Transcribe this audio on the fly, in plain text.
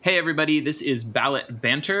Hey, everybody, this is Ballot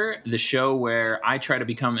Banter, the show where I try to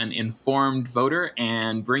become an informed voter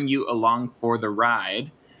and bring you along for the ride.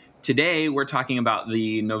 Today, we're talking about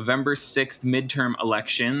the November 6th midterm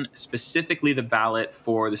election, specifically the ballot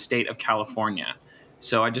for the state of California.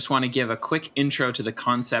 So, I just want to give a quick intro to the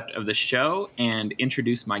concept of the show and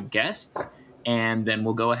introduce my guests, and then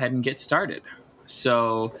we'll go ahead and get started.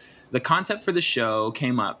 So, the concept for the show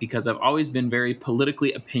came up because I've always been very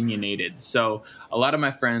politically opinionated. So, a lot of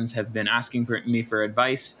my friends have been asking me for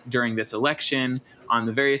advice during this election on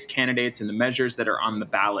the various candidates and the measures that are on the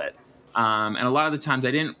ballot. And a lot of the times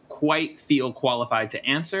I didn't quite feel qualified to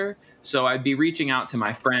answer. So I'd be reaching out to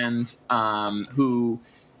my friends who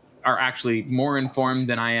are actually more informed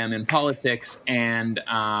than I am in politics. And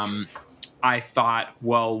I thought,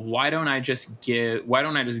 well, why don't I just get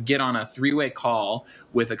on a three-way call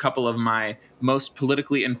with a couple of my most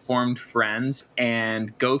politically informed friends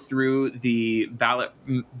and go through the ballot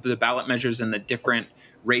measures in the different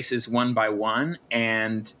races one by one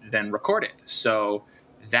and then record it. So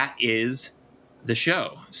that is the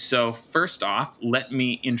show. So first off, let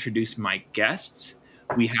me introduce my guests.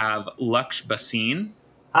 We have Lux Basin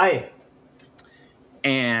Hi.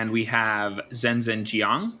 and we have Zenzhen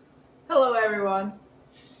Jiang. Hello, everyone.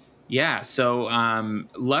 Yeah. So,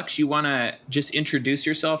 Lux, you want to just introduce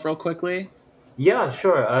yourself real quickly? Yeah,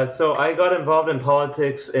 sure. So I got involved in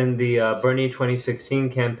politics in the Bernie 2016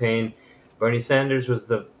 campaign. Bernie Sanders was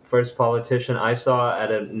the first politician I saw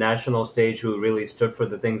at a national stage who really stood for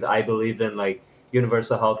the things I believed in, like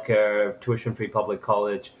universal health care, tuition free public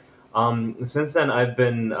college. Since then, I've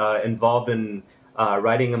been involved in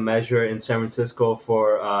writing a measure in San Francisco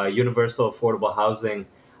for universal affordable housing.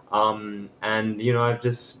 And I've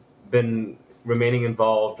just been remaining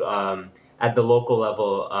involved at the local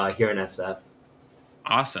level here in SF.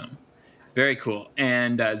 Awesome. Very cool.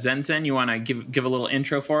 And Zenzen, you want to give a little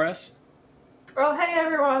intro for us? Well, hey,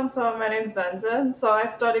 everyone. So, my name is Zenzen. So, I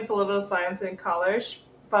studied political science in college,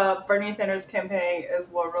 but Bernie Sanders' campaign is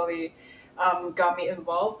what really got me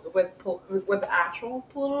involved with actual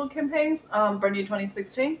political campaigns. Bernie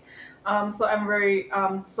 2016.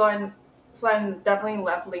 So I'm definitely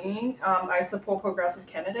left leaning. I support progressive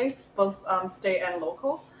candidates, both state and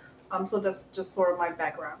local. So that's just sort of my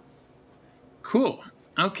background. Cool.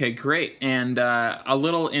 Okay, great. And a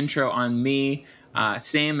little intro on me.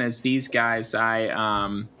 Same as these guys,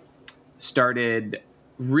 I started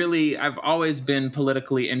really, I've always been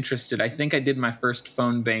politically interested. I think I did my first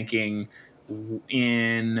phone banking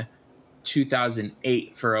in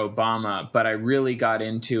 2008 for Obama, but I really got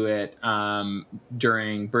into it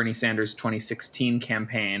during Bernie Sanders' 2016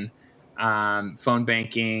 campaign, phone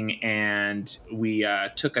banking. And we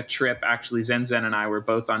took a trip. Actually, Zenzen and I were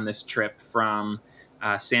both on this trip from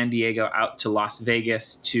San Diego out to Las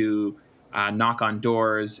Vegas to knock on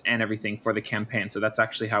doors and everything for the campaign. So that's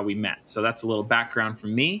actually how we met. So that's a little background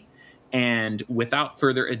from me. And without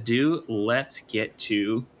further ado, let's get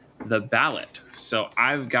to the ballot. So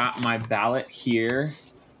I've got my ballot here,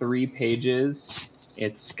 3 pages.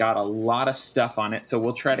 It's got a lot of stuff on it. So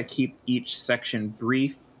we'll try to keep each section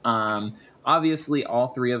brief. Obviously, all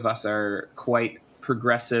three of us are quite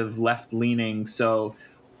progressive, left leaning. So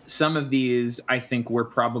some of these, I think we're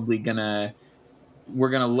gonna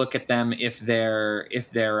look at them if they're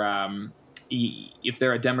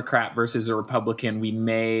a Democrat versus a Republican. We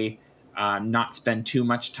may not spend too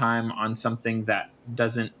much time on something that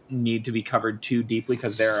doesn't need to be covered too deeply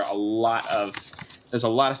because there's a lot of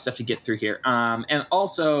stuff to get through here. And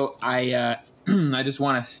also, I just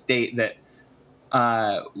want to state that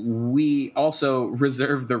we also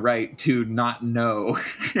reserve the right to not know.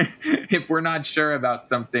 If we're not sure about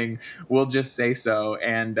something, we'll just say so,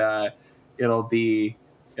 and it'll be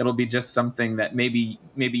it'll be just something that maybe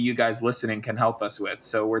you guys listening can help us with.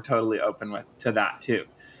 So we're totally open to that too.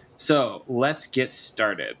 So let's get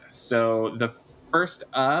started. So the first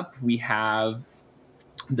up, we have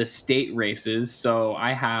the state races. So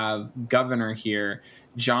I have governor here,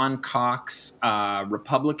 John Cox,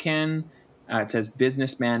 Republican. It says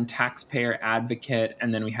businessman, taxpayer advocate,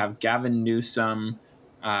 and then we have Gavin Newsom,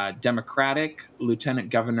 Democratic, lieutenant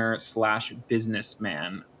governor slash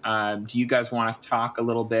businessman. Do you guys want to talk a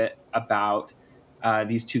little bit about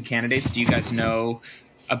these two candidates? Do you guys know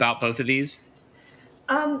about both of these?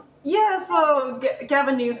 Yeah, so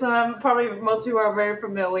Gavin Newsom, probably most people are very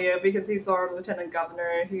familiar because he's our lieutenant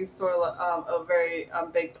governor. He's sort of a very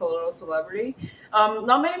big political celebrity.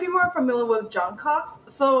 Not many people are familiar with John Cox.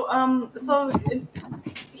 He's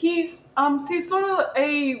sort of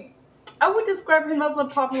I would describe him as a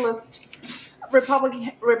populist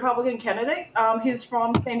Republican candidate. He's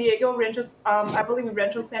from San Diego, I believe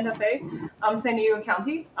Rancho Santa Fe, San Diego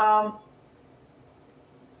County.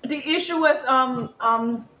 The issue with um,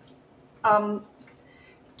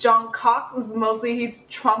 John Cox is mostly his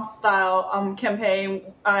Trump style campaign.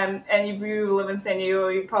 And if you live in San Diego,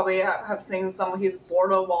 you probably have seen some of his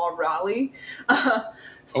border wall rally. Oh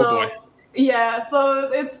boy. So yeah, so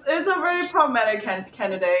it's a very problematic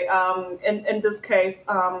candidate. In this case,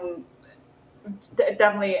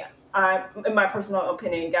 definitely, in my personal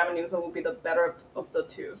opinion, Gavin Newsom will be the better of the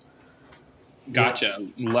two. Gotcha.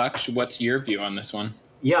 Lux, what's your view on this one?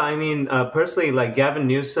 Yeah, I mean, personally, like Gavin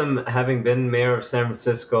Newsom, having been mayor of San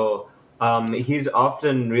Francisco, he's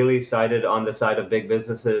often really sided on the side of big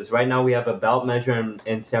businesses. Right now, we have a ballot measure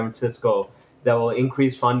in San Francisco that will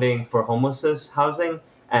increase funding for homelessness housing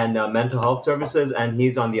and mental health services, and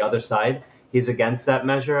he's on the other side. He's against that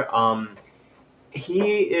measure.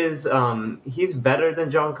 He's better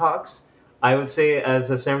than John Cox. I would say as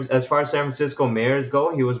far as San Francisco mayors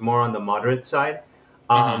go, he was more on the moderate side.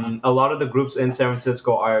 Uh-huh. A lot of the groups in San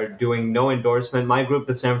Francisco are doing no endorsement. My group,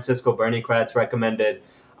 the San Francisco Berniecrats, recommended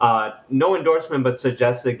no endorsement, but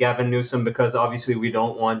suggested Gavin Newsom because obviously we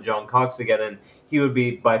don't want John Cox to get in. He would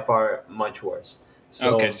be by far much worse.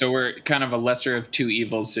 Okay, So so we're kind of a lesser of two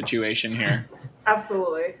evils situation here.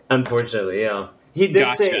 Absolutely. unfortunately, yeah. He did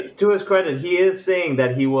Gotcha. say, to his credit, he is saying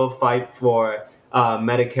that he will fight for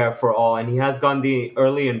Medicare for all, and he has gotten the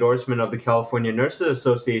early endorsement of the California Nurses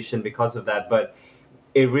Association because of that. But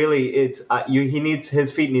he needs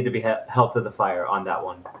his feet need to be held to the fire on that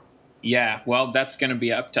one. Yeah, well, that's going to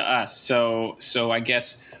be up to us. So I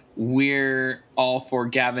guess we're all for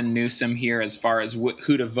Gavin Newsom here as far as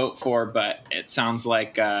who to vote for, but it sounds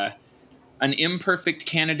like an imperfect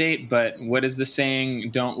candidate. But what is the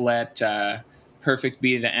saying? Don't let perfect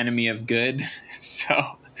be the enemy of good.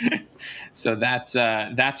 so so that's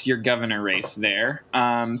your governor race there.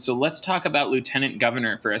 So let's talk about lieutenant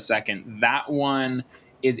governor for a second. That one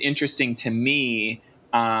is interesting to me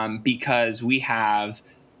because we have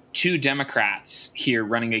two Democrats here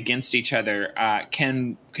running against each other.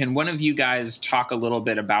 Can one of you guys talk a little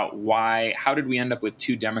bit about why? How did we end up with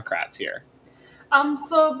two Democrats here?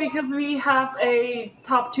 So because we have a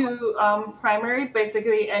top two primary,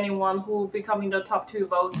 basically anyone who becoming the top two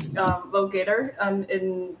vote getter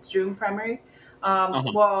in June primary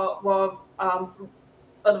Uh-huh. will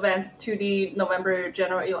advance to the November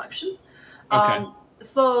general election. Okay.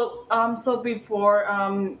 So before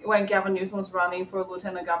when Gavin Newsom was running for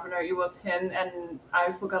lieutenant governor, it was him and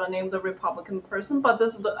I forgot the name of the Republican person. But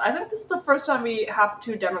I think this is the first time we have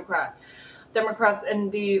two Democrats in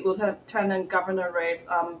the lieutenant governor race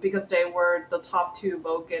because they were the top two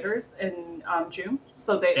vote getters in June.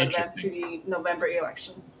 So they advanced to Interesting. the November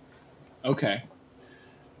election. Okay.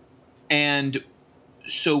 And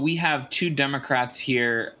so we have two Democrats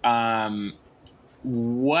here.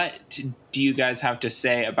 What do you guys have to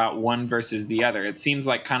say about one versus the other? It seems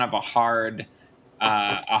like kind of a hard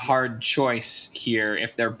choice here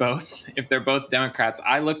if they're both Democrats.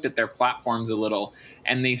 I looked at their platforms a little,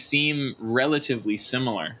 and they seem relatively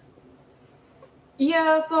similar.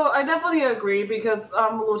 Yeah, so I definitely agree because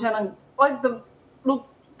lieutenant like the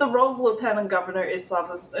role of lieutenant governor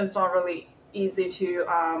itself is not really easy to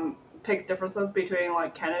pick differences between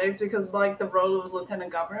like candidates because like the role of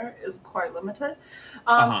lieutenant governor is quite limited.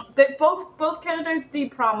 Uh huh. They both candidates did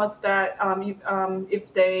promise that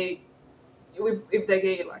if they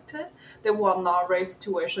get elected, they will not raise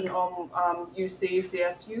tuition on UC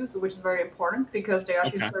CSUs, which is very important because they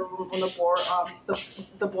actually Okay. serve on the board,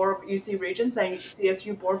 the board of UC Regents and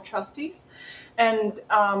CSU board of trustees, and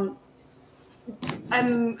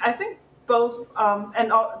I think both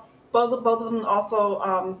of them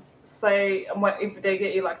also say if they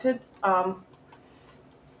get elected,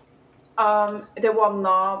 they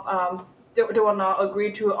will not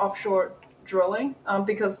agree to offshore drilling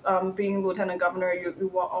because being lieutenant governor, you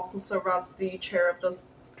will also serve as the chair of the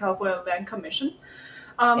California Land Commission.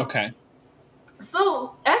 Okay.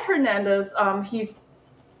 So Ed Hernandez, he's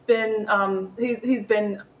been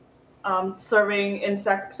serving in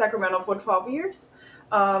Sacramento for 12 years.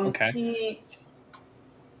 Okay. He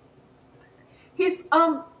he's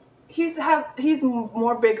he's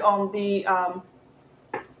more big on the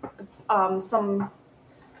some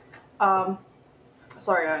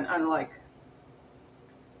sorry I'm like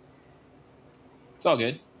It's all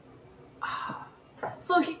good.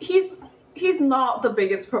 so he's not the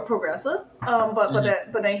biggest progressive, Mhm.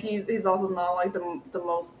 but then he's also not like the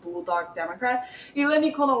most blue dog Democrat.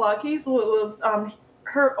 Eleni Konalakis was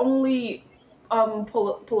her only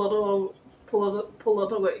political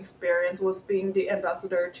political experience was being the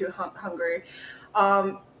ambassador to Hungary.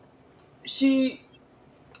 Um, she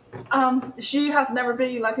she has never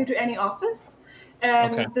been elected to any office, Okay.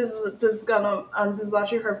 and this is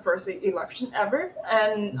actually her first election ever.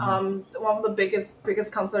 And Mhm. one of the biggest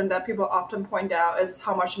concern that people often point out is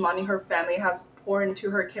how much money her family has poured into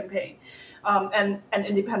her campaign. And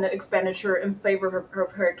independent expenditure in favor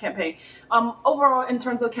of her campaign. Overall, in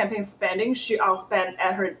terms of campaign spending, she outspent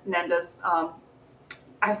Ed Hernandez,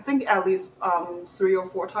 I think at least 3 or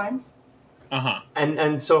 4 times. Uh-huh.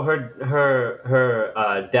 And so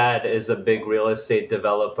her dad is a big real estate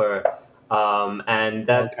developer, and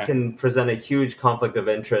that Okay. can present a huge conflict of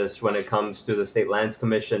interest when it comes to the state lands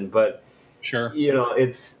commission. But Sure.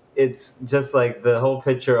 it's just like the whole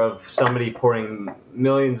picture of somebody pouring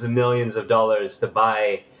millions and millions of dollars to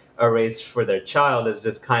buy a race for their child is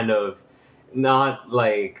just kind of not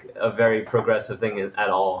like a very progressive thing at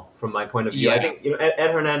all from my point of view. I Yeah. think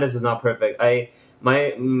Ed Hernandez is not perfect.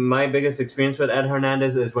 My biggest experience with Ed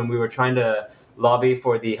Hernandez is when we were trying to lobby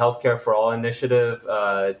for the Healthcare for All initiative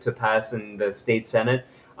to pass in the state senate.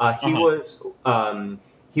 Uh-huh.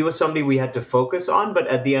 He was somebody we had to focus on, but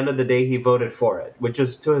at the end of the day, he voted for it, which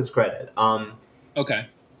is to his credit. Okay.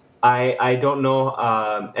 I don't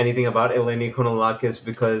know anything about Eleni Kounalakis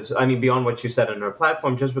because, I mean, beyond what she said on her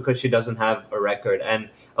platform, just because she doesn't have a record. And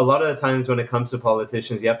a lot of the times when it comes to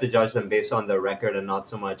politicians, you have to judge them based on their record and not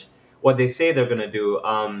so much what they say they're going to do.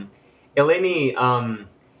 Eleni,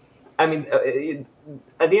 I mean,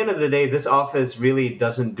 at the end of the day, this office really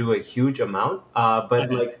doesn't do a huge amount, but Uh-huh.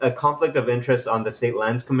 like a conflict of interest on the State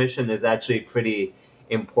Lands Commission is actually pretty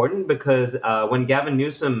important because when Gavin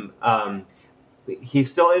Newsom, he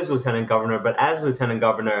still is lieutenant governor, but as lieutenant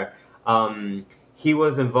governor, he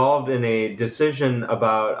was involved in a decision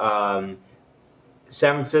about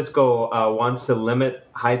San Francisco wants to limit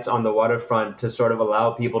heights on the waterfront to sort of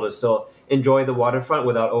allow people to still enjoy the waterfront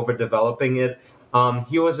without overdeveloping it.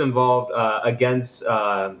 He was involved against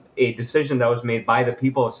a decision that was made by the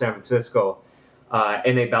people of San Francisco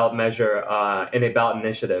in a ballot measure, in a ballot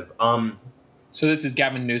initiative. So this is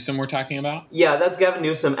Gavin Newsom we're talking about? Yeah, that's Gavin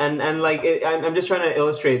Newsom, and like I'm just trying to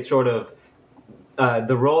illustrate sort of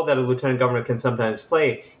the role that a lieutenant governor can sometimes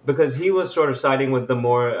play because he was sort of siding with the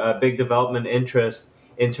more big development interests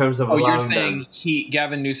in terms of Oh, you're allowing them. saying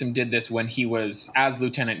Gavin Newsom did this when he was as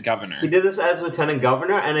lieutenant He governor. did this as lieutenant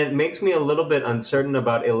governor, and it makes me a little bit uncertain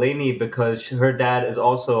about Eleni because her dad is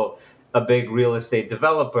also a big real estate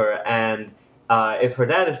developer, and if her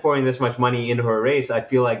dad is pouring this much money into her race, I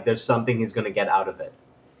feel like there's something he's going to get out of it.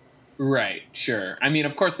 Right, sure. I mean,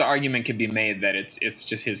 of course the argument could be made that it's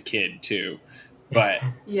just his kid too. But,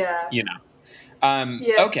 Yeah. you know.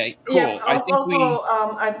 Yeah, Okay, yeah. cool. I think we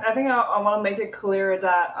I think I want to make it clear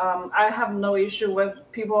that I have no issue with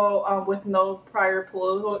people with no prior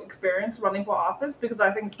political experience running for office because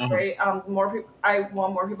I think it's uh-huh. great. I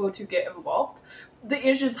want more people to get involved. The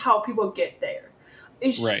issue is how people get there.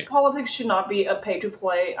 Right. Politics should not be a pay to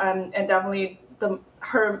play, and definitely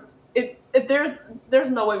there's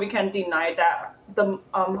no way we can deny that the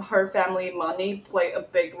her family money played a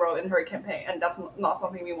big role in her campaign, and that's not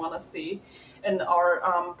something we want to see in our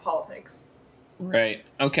politics. Right.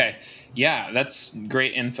 Okay. Yeah, that's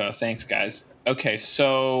great info. Thanks, guys. Okay,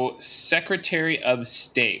 so Secretary of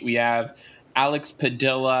State, we have Alex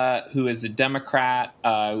Padilla, who is a Democrat,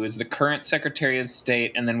 who is the current Secretary of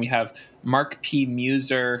State, and then we have Mark P.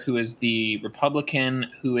 Muser, who is the Republican,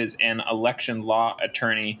 who is an election law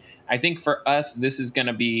attorney. I think for us, this is going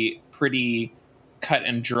to be pretty cut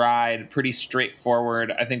and dried, pretty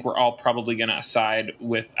straightforward. I think we're all probably going to side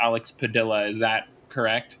with Alex Padilla. Is that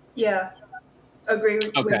correct? Yeah, agree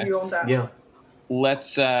with Okay. you on that. Yeah.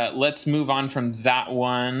 Let's move on from that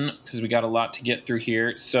one because we got a lot to get through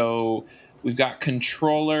here. So we've got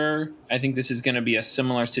controller. I think this is going to be a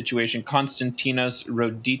similar situation. Konstantinos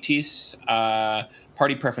Roditis,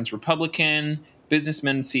 party preference Republican,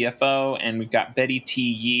 businessman CFO, and we've got Betty T.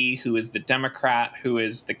 Yee, who is the Democrat, who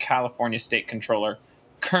is the California state controller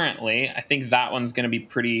currently. I think that one's going to be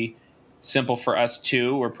pretty simple for us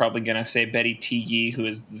too. We're probably going to say Betty T. Yee, who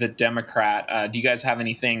is the Democrat. Do you guys have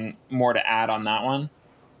anything more to add on that one?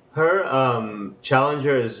 Her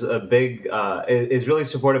challenger is a big is really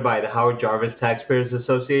supported by the Howard Jarvis Taxpayers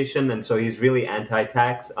Association, and so he's really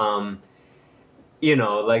anti-tax.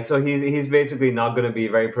 Like so he's basically not going to be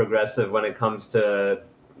very progressive when it comes to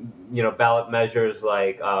ballot measures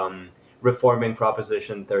like reforming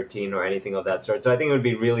Proposition 13 or anything of that sort. So I think it would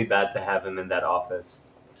be really bad to have him in that office.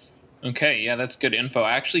 Okay, yeah, that's good info.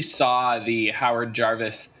 I actually saw the Howard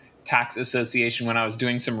Jarvis Tax Association when I was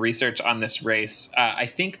doing some research on this race. I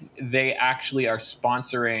think they actually are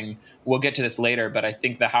sponsoring. We'll get to this later, but I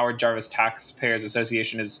think the Howard Jarvis Taxpayers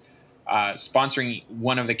Association is sponsoring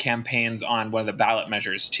one of the campaigns on one of the ballot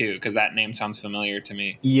measures too, because that name sounds familiar to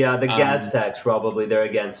me. Yeah, the gas tax, probably they're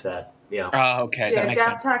against that. Yeah. Oh, okay, that Yeah, makes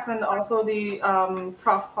gas sense. tax and also the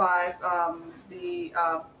Prop 5, the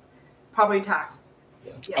property tax.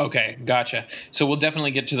 Yeah. Okay, gotcha. So we'll definitely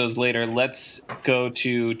get to those later. Let's go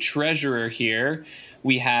to treasurer here.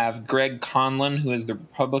 We have Greg Conlon, who is the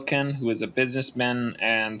Republican, who is a businessman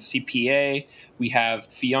and CPA. We have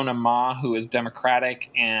Fiona Ma, who is Democratic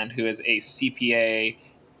and who is a CPA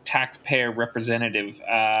taxpayer representative.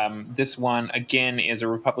 This one, again, is a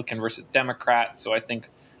Republican versus Democrat. So I think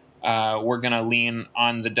we're going to lean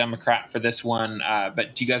on the Democrat for this one.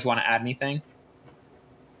 But do you guys want to add anything?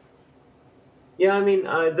 Yeah, I mean,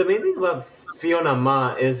 the main thing about Fiona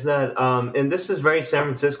Ma is that, and this is very San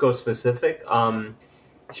Francisco specific.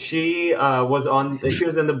 She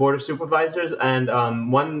was in the board of supervisors,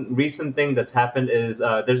 and one recent thing that's happened is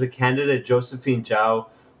there's a candidate, Josephine Zhao,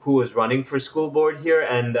 who was running for school board here,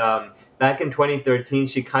 and back in 2013,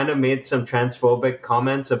 she kind of made some transphobic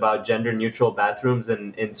comments about gender neutral bathrooms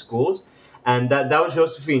in schools, and that was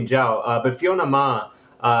Josephine Zhao. But Fiona Ma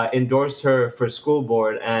endorsed her for school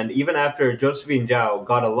board, and even after Josephine Zhao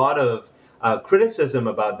got a lot of criticism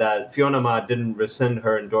about that, Fiona Ma didn't rescind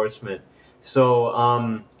her endorsement.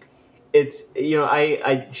 So it's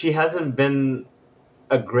she hasn't been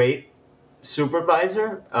a great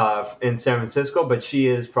supervisor in San Francisco, but she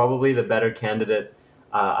is probably the better candidate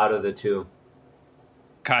out of the two.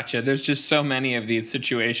 Gotcha. There's just so many of these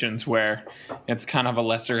situations where it's kind of a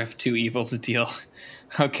lesser of two evils deal.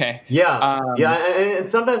 Okay. Yeah, yeah, and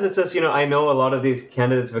sometimes it's just I know a lot of these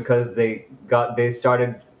candidates because they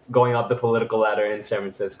started going up the political ladder in San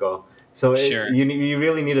Francisco. So it's Sure. you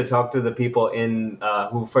really need to talk to the people in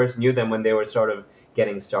who first knew them when they were sort of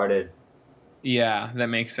getting started. Yeah, that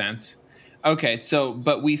makes sense. Okay, so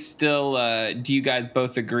but we still do you guys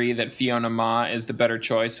both agree that Fiona Ma is the better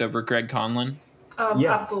choice over Greg Conlon?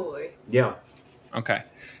 Yeah, Absolutely. yeah. Okay.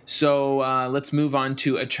 So let's move on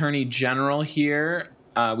to Attorney General here.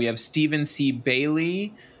 We have Stephen C.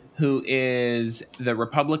 Bailey, who is the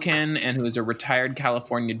Republican and who is a retired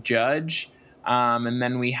California judge. And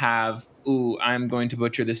then we have, I'm going to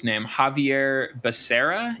butcher this name, Javier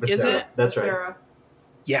Becerra, is Becerra, it? that's right. Sarah.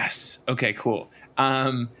 Yes. Okay, cool.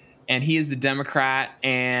 And he is the Democrat,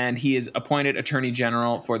 and he is appointed Attorney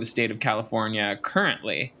General for the state of California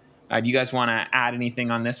currently. Do you guys want to add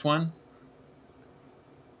anything on this one?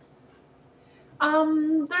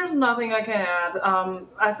 There's nothing I can add.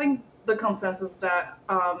 I think the consensus that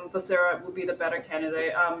Becerra would be the better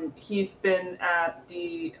candidate. He's been at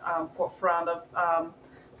the forefront of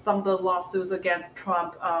some of the lawsuits against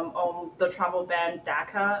Trump on the travel ban,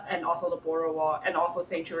 DACA, and also the border wall, and also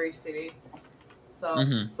Sanctuary City. So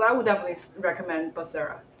I would definitely recommend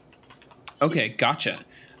Becerra. Okay, gotcha.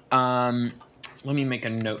 Let me make a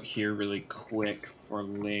note here really quick for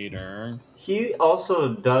later. He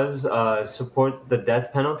also does support the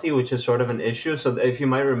death penalty, which is sort of an issue. So, if you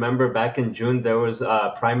might remember, back in June, there was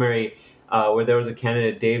a primary where there was a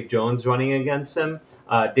candidate, Dave Jones, running against him.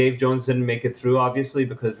 Dave Jones didn't make it through, obviously,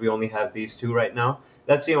 because we only have these two right now.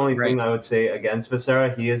 That's the only Right. thing I would say against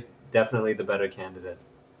Becerra. He is definitely the better candidate.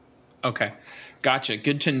 Okay, gotcha.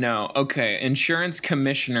 Good to know. Okay, insurance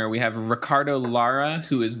commissioner. We have Ricardo Lara,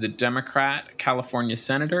 who is the Democrat California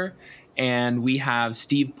senator. And we have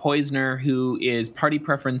Steve Poizner, who is party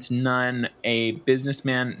preference none, a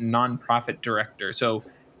businessman, nonprofit director. So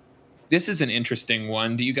this is an interesting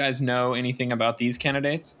one. Do you guys know anything about these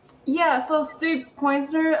candidates? Yeah, so Steve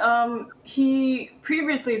Poizner, he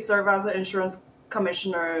previously served as an insurance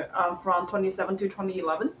commissioner from 2007 to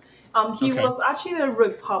 2011. He Okay. was actually a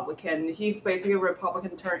Republican. He's basically a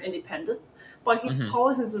Republican turned independent, but his Mm-hmm.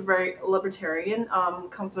 policies are very libertarian,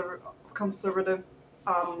 conservative,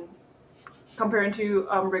 comparing to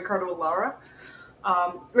Ricardo Lara.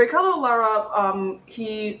 Ricardo Lara,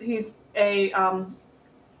 he's a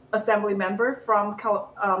assembly member from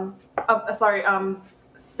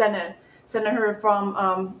Senate senator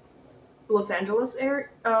from Los Angeles area,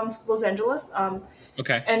 Los Angeles,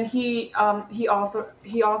 Okay. and he co-authored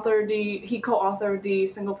the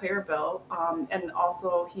single payer bill, and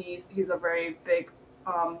also he's a very big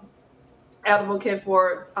advocate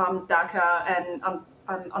for DACA and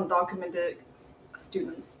undocumented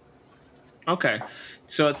students. Okay.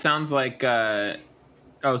 So it sounds like.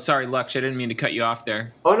 Oh, sorry, Lux. I didn't mean to cut you off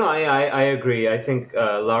there. Oh, no, I agree. I think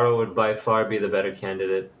Lara would by far be the better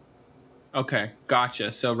candidate. Okay,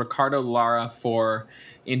 gotcha. So Ricardo Lara for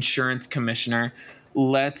insurance commissioner.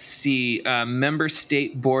 Let's see. Member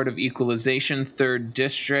State Board of Equalization, 3rd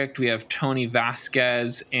District. We have Tony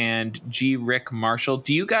Vasquez and G. Rick Marshall.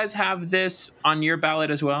 Do you guys have this on your ballot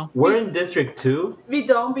as well? We're in District 2. We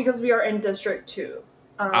don't because we are in District 2.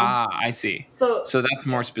 I see. So So that's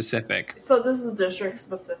more yeah. specific. So this is district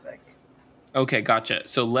specific. Okay, gotcha.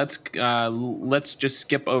 So let's just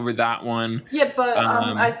skip over that one. Yeah, but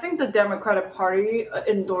I think the Democratic Party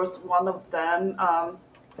endorsed one of them.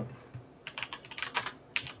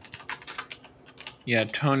 Yeah,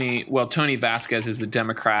 Tony Vasquez is the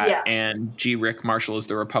Democrat, Yeah. and G. Rick Marshall is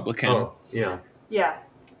the Republican. Oh, yeah. Yeah.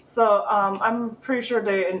 So I'm pretty sure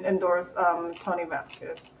they endorse Tony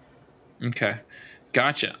Vasquez. Okay.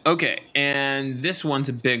 Gotcha. Okay. And this one's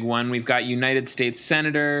a big one. We've got United States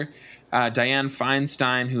Senator Dianne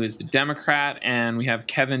Feinstein, who is the Democrat, and we have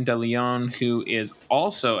Kevin DeLeon, who is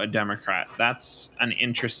also a Democrat. That's an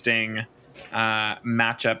interesting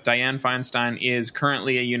matchup. Dianne Feinstein is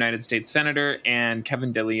currently a United States Senator, and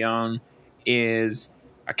Kevin DeLeon is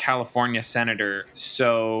a California Senator.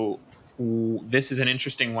 So this is an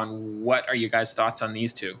interesting one. What are you guys' thoughts on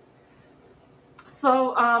these two?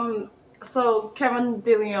 So Kevin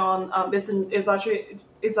DeLeon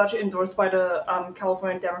is actually endorsed by the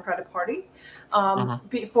California Democratic Party,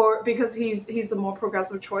 because he's the more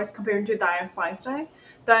progressive choice compared to Dianne Feinstein.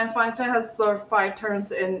 Dianne Feinstein has served 5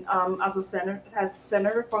 terms in as a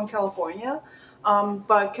senator from California,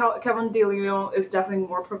 but Kevin DeLeon is definitely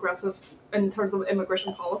more progressive in terms of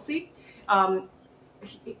immigration policy.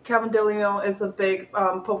 Kevin DeLeon is a big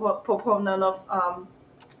proponent of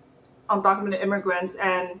undocumented immigrants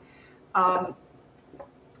and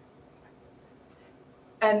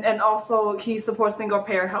also he supports single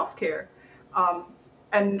payer healthcare,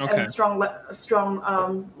 and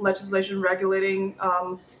strong legislation regulating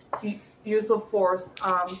use of force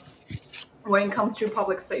when it comes to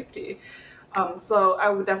public safety. So I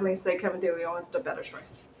would definitely say Kevin DeLeon is the better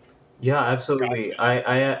choice. Yeah, absolutely.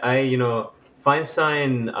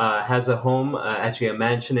 Feinstein has a home, actually a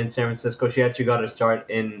mansion in San Francisco. She actually got her start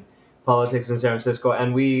in politics in San Francisco,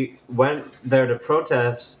 and we went there to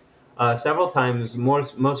protest several times.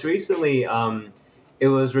 Most recently, it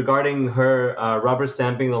was regarding her rubber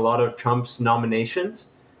stamping a lot of Trump's nominations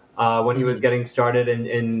when he was getting started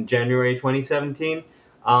in January 2017.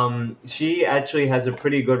 She actually has a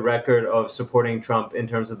pretty good record of supporting Trump in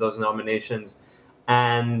terms of those nominations,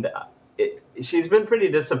 and she's been pretty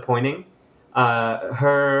disappointing.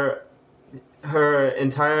 Her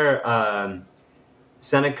entire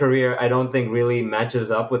Senate career, I don't think, really matches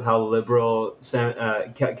up with how liberal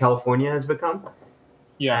California has become.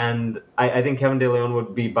 Yeah. And I think Kevin DeLeon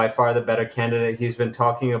would be by far the better candidate. He's been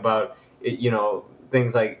talking about,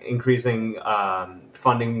 things like increasing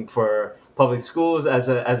funding for public schools. As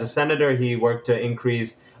a senator, he worked to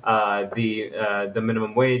increase the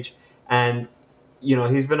minimum wage, and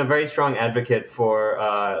he's been a very strong advocate for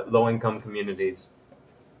low income communities.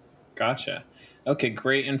 Gotcha. Okay,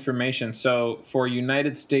 great information. So for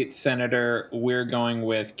United States Senator, we're going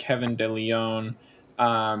with Kevin DeLeon.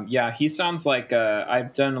 Yeah, he sounds like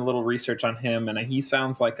I've done a little research on him, and he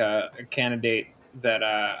sounds like a candidate that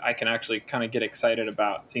I can actually kind of get excited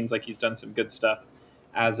about. Seems like he's done some good stuff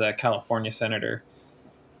as a California senator.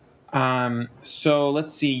 So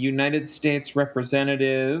let's see, United States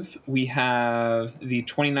Representative. We have the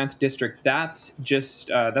 29th District. That's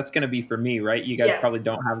going to be for me, right? You guys Yes. probably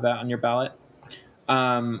don't have that on your ballot.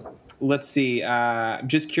 Let's see.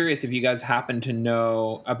 Just curious if you guys happen to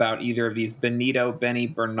know about either of these: Benny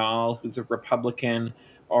Bernal, who's a Republican,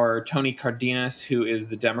 or Tony Cardenas, who is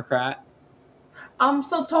the Democrat.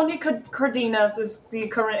 So Tony Cardenas is the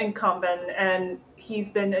current incumbent, and he's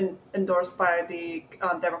been endorsed by the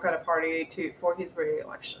Democratic Party for his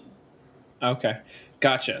re-election. Okay,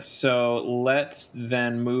 gotcha. So let's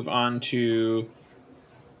then move on to.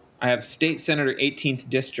 I have State Senator 18th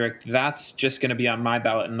District. That's just going to be on my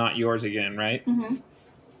ballot and not yours again, right? Mm-hmm.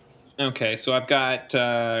 Okay, so I've got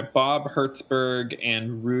Bob Hertzberg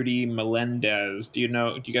and Rudy Melendez. Do you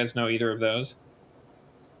guys know either of those?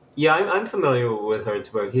 Yeah, I'm familiar with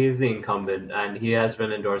Hertzberg. He is the incumbent, and he has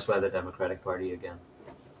been endorsed by the Democratic Party again.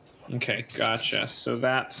 Okay, gotcha. So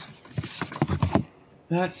that's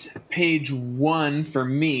page 1 for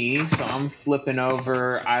me. So I'm flipping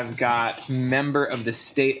over. I've got member of the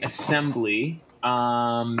State Assembly,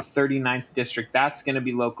 39th District. That's going to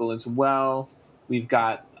be local as well. We've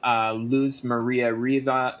got Luz Maria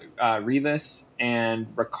Rivas and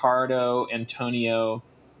Ricardo Antonio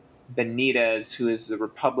Benitez, who is the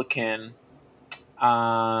Republican.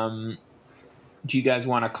 Do you guys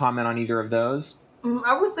want to comment on either of those?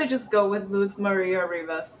 I would say just go with Luz Maria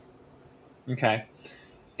Rivas. Okay.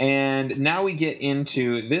 And now we get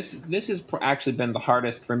into this. This has actually been the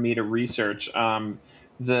hardest for me to research.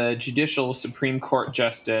 The Judicial Supreme Court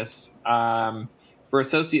Justice, for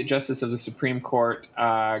Associate Justice of the Supreme Court,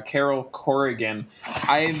 Carol Corrigan.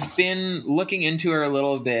 I've been looking into her a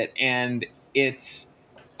little bit, and it's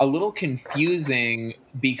a little confusing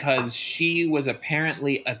because she was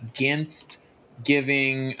apparently against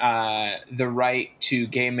giving the right to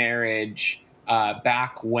gay marriage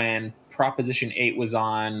back when Proposition 8 was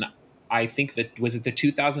on. I think that was it the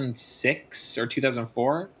 2006 or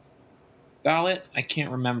 2004 ballot. I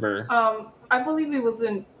can't remember. I believe it was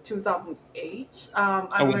in 2008. I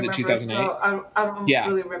Oh, don't was it remember, so 2008? I don't Yeah.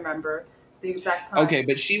 really remember the exact time. Okay,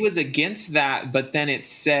 but she was against that, but then it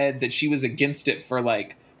said that she was against it for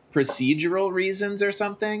like procedural reasons or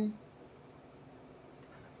something.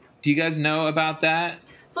 Do you guys know about that?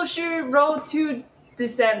 So she wrote two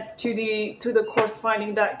dissents to the court's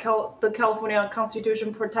finding that the California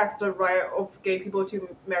Constitution protects the right of gay people to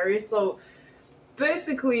marry. So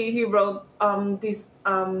basically, he wrote this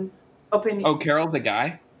opinion. Oh, Carol's a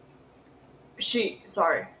guy? She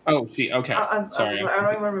sorry. Oh, she, okay. I'm so Sorry. sorry. I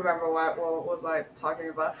don't even remember what was I talking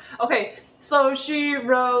about. Okay, so she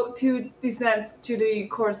wrote two dissents to the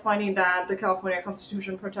court's finding that the California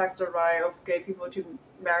Constitution protects the right of gay people to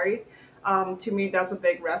marry. To me, that's a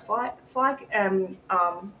big red flag. And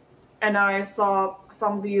I saw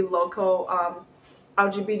some of the local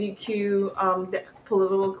LGBTQ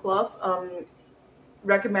political clubs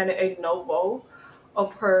recommended a no vote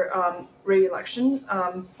of her re-election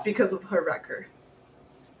because of her record.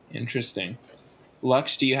 Interesting.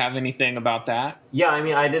 Lux, do you have anything about that? Yeah, I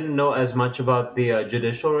mean, I didn't know as much about the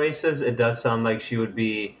judicial races. It does sound like she would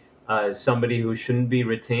be somebody who shouldn't be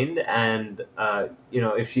retained, and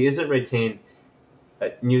if she isn't retained,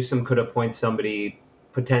 Newsom could appoint somebody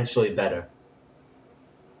potentially better.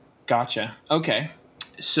 Gotcha. Okay.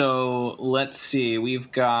 So let's see.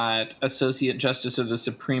 We've got Associate Justice of the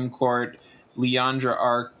Supreme Court, Leandra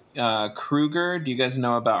R. Kruger. Do you guys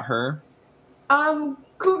know about her?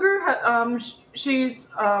 Cougar, she's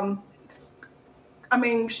I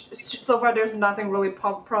mean, so far there's nothing really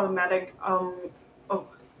problematic of,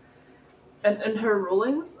 in her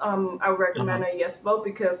rulings. I would Uh-huh. recommend a yes vote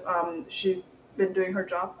because she's been doing her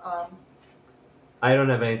job. I don't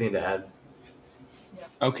have anything to add.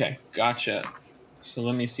 Yeah. Okay, gotcha. So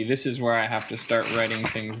let me see. This is where I have to start writing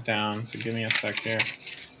things down. So give me a sec here.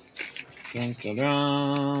 Dun, dun,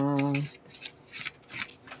 dun.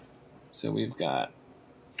 So we've got.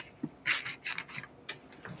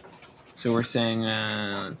 So we're saying,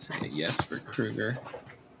 let's say yes for Kruger.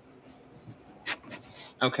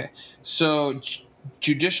 Okay. So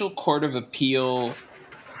Judicial Court of Appeal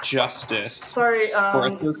Justice Sorry, for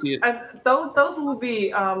Associate. those will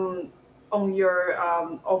be on your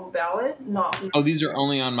own ballot, not Oh, these are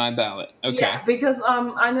only on my ballot. yeah, Okay. because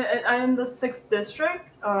I'm in the sixth district,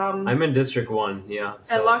 I'm in District 1, yeah. and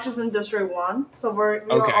So Laksh is in District One, so we are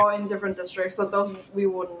Okay. all in different districts. So those we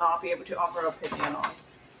would not be able to offer opinion on.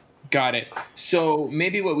 Got it. So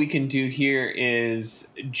maybe what we can do here is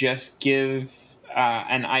just give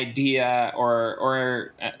an idea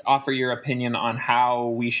or offer your opinion on how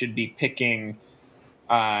we should be picking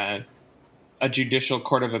uh, a judicial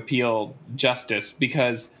court of appeal justice.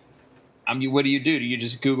 Because what do you do? Do you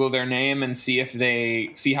just Google their name and see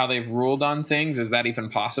how they've ruled on things? Is that even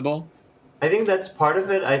possible? I think that's part of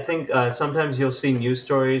it. I think sometimes you'll see news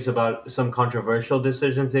stories about some controversial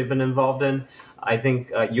decisions they've been involved in. I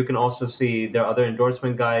think you can also see there are other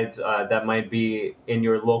endorsement guides that might be in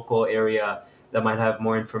your local area that might have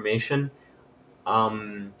more information.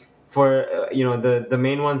 Um, for the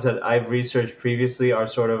main ones that I've researched previously are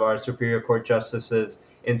sort of our Superior Court justices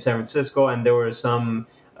in San Francisco, and there were some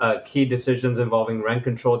key decisions involving rent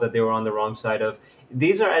control that they were on the wrong side of.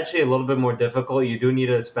 These are actually a little bit more difficult. You do need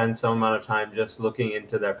to spend some amount of time just looking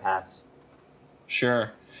into their past.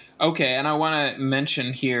 Sure. Okay, and I want to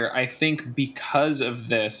mention here, I think because of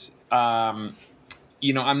this, I'm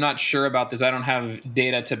not sure about this. I don't have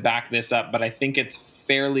data to back this up, but I think it's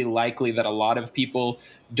fairly likely that a lot of people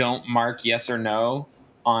don't mark yes or no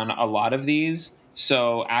on a lot of these.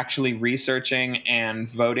 So actually researching and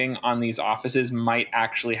voting on these offices might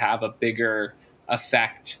actually have a bigger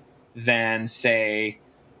effect than, say,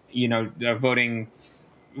 voting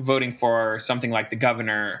for something like the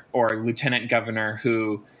governor or lieutenant governor,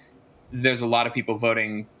 who there's a lot of people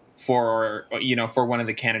voting for one of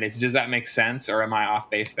the candidates. Does that make sense, or am I off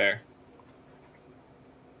base there?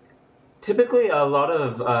 Typically, a lot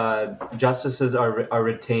of justices are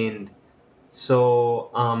retained. So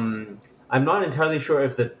I'm not entirely sure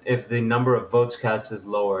if the number of votes cast is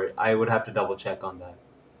lower. I would have to double check on that.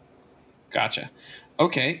 Gotcha.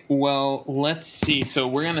 Okay, well, let's see. So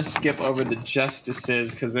we're going to skip over the justices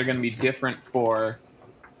because they're going to be different for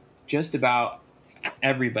just about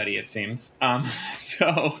everybody, it seems.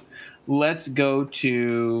 So let's go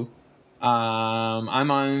to. I'm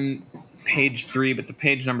on page 3, but the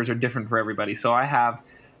page numbers are different for everybody. So I have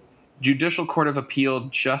Judicial Court of Appeal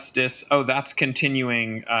Justice. Oh, that's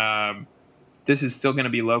continuing. This is still going to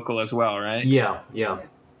be local as well, right? Yeah, yeah. Yeah.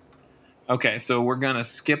 Okay, so we're going to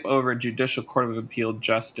skip over Judicial Court of Appeal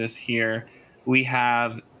Justice here. We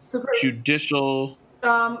have Super. Judicial.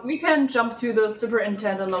 We can jump to the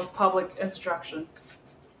superintendent of public instruction.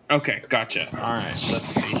 Okay, gotcha. All right, let's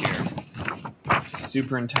see here.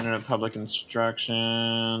 Superintendent of Public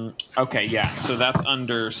Instruction. Okay, yeah, so that's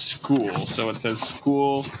under school. So it says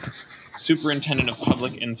school Superintendent of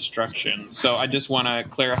Public Instruction. So I just want to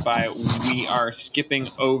clarify we are skipping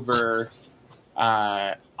over.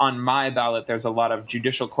 On my ballot, there's a lot of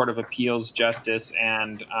Judicial Court of Appeals Justice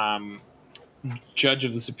and Judge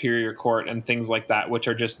of the Superior Court and things like that, which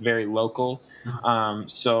are just very local.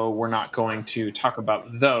 So we're not going to talk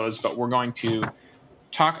about those, but we're going to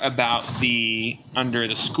talk about under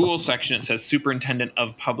the school section. It says Superintendent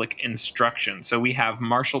of Public Instruction. So we have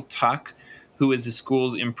Marshall Tuck, who is the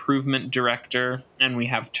school's improvement director, and we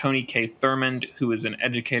have Tony K. Thurmond, who is an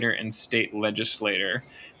educator and state legislator.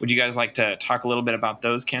 Would you guys like to talk a little bit about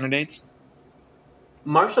those candidates?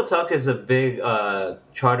 Marshall Tuck is a big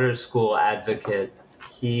charter school advocate.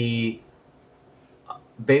 He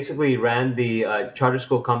basically ran the charter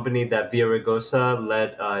school company that Villaraigosa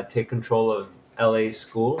let take control of LA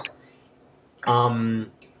schools.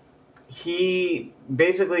 Um, he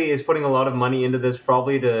basically is putting a lot of money into this,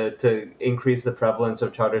 probably to increase the prevalence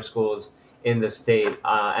of charter schools in the state,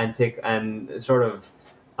 and sort of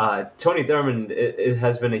Tony Thurmond it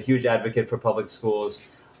has been a huge advocate for public schools,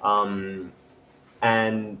 um,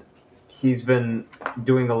 and he's been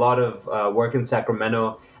doing a lot of work in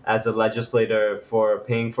Sacramento as a legislator for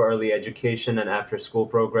paying for early education and after school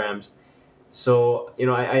programs. So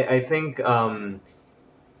I think.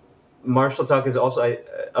 Marshall Tuck is also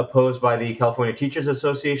opposed by the California Teachers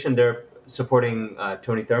Association. They're supporting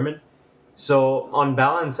Tony Thurmond. So, on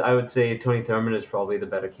balance, I would say Tony Thurmond is probably the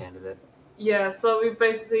better candidate. Yeah, so we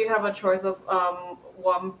basically have a choice of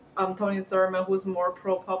one Tony Thurman, who's more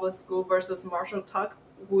pro public school, versus Marshall Tuck,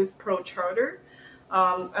 who is pro charter.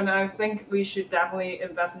 And I think we should definitely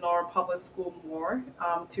invest in our public school more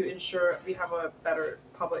to ensure we have a better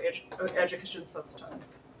education system.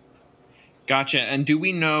 Gotcha. And do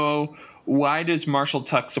we know why does Marshall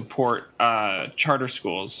Tuck support charter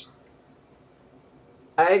schools?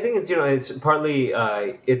 I think it's partly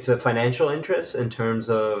it's a financial interest in terms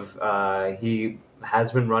of he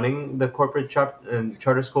has been running the corporate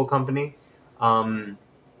charter school company. Um,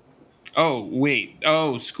 Oh, wait.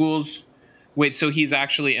 Oh, schools. Wait, so he's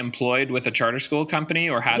actually employed with a charter school company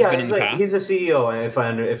or has yeah, been in the past? he's a CEO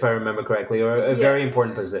if I remember correctly, or a very Yeah,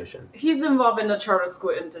 important position. he's involved in the charter school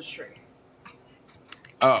industry.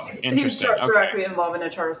 Oh, He's interesting. Okay. directly involved in the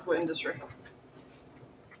charter school industry.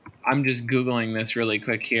 I'm just Googling this really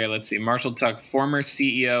quick here. Let's see. Marshall Tuck, former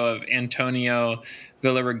CEO of Antonio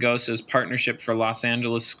Villaraigosa's Partnership for Los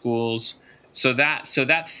Angeles Schools. So that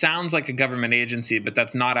sounds like a government agency, but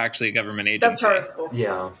that's not actually a government That's charter agency. school.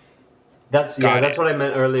 Yeah. Got That's it. what I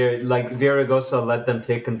meant earlier. Like Villaraigosa let them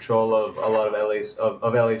take control of a lot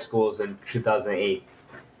of LA schools in 2008.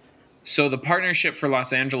 So the Partnership for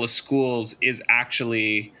Los Angeles Schools is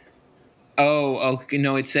actually. Oh, okay.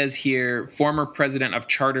 No, it says here former president of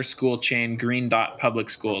charter school chain Green Dot Public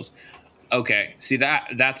Schools. Okay. See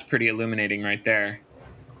that's pretty illuminating right there.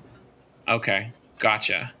 Okay.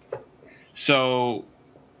 Gotcha. So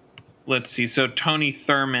let's see. So Tony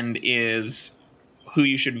Thurmond is who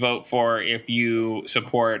you should vote for if you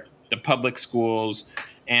support the public schools,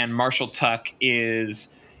 and Marshall Tuck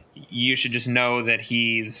is you should just know that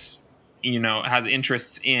he's has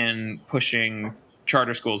interests in pushing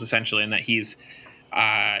charter schools essentially, and that he's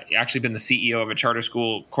actually been the CEO of a charter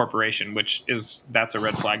school corporation, which that's a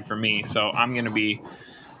red flag for me. So I'm going to be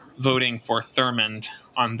voting for Thurmond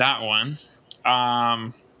on that one.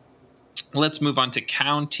 Um, let's move on to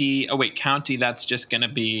county. Oh wait, county. That's going to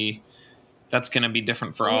be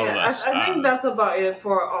different for all of Yeah, us. I think that's about it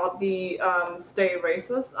for all the state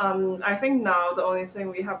races. I think now the only thing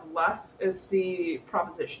we have left is the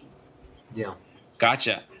propositions. Yeah.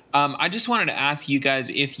 Gotcha. I just wanted to ask you guys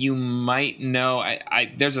if you might know.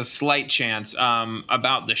 There's a slight chance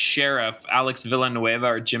about the sheriff, Alex Villanueva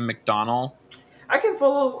or Jim McDonnell. I can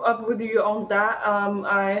follow up with you on that.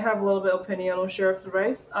 I have a little bit opinion on sheriff's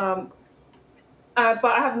race. But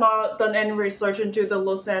I have not done any research into the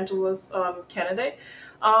Los Angeles candidate.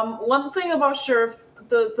 One thing about sheriff,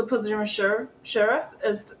 the position of sheriff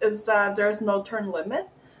is that there's no term limit.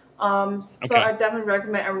 So Okay, I definitely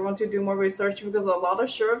recommend everyone to do more research because a lot of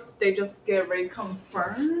sheriffs they just get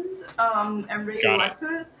reconfirmed and got it.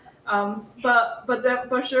 reelected.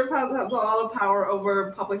 But sheriff has a lot of power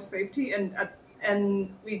over public safety,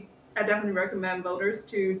 and we I definitely recommend voters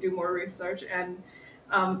to do more research and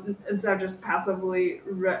instead of just passively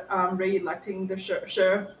re-electing the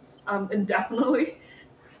sheriffs indefinitely.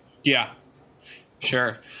 Yeah,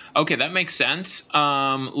 sure. Okay, that makes sense.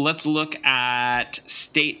 Let's look at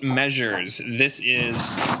state measures. This is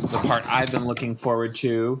the part I've been looking forward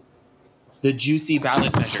to. The juicy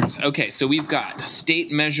ballot measures. Okay, so we've got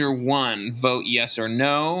state measure one, vote yes or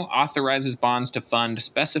no, authorizes bonds to fund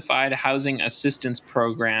specified housing assistance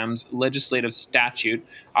programs, legislative statute,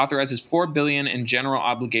 authorizes 4 billion in general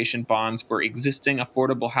obligation bonds for existing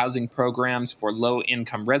affordable housing programs for low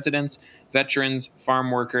income residents, veterans, farm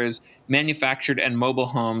workers, manufactured and mobile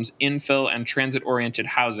homes, infill and transit oriented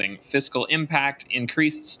housing, fiscal impact,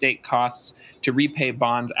 increased state costs to repay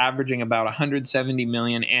bonds averaging about 170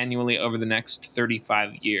 million annually over the next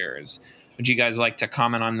 35 years. Would you guys like to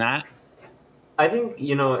comment on that? I think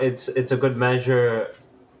it's a good measure.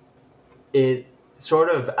 It sort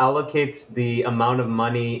of allocates the amount of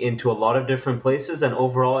money into a lot of different places, and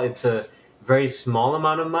overall, it's a very small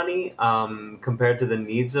amount of money compared to the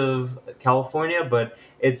needs of California. But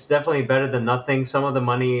it's definitely better than nothing. Some of the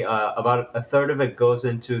money, about a third of it, goes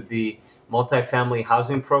into the multifamily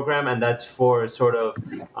housing program, and that's for sort of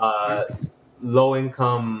uh, low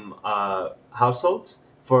income households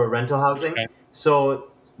for rental housing. Okay.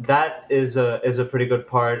 So that is a pretty good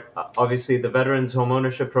part. Obviously, the veterans home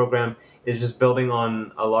ownership program is just building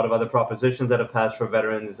on a lot of other propositions that have passed for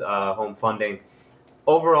veterans home funding.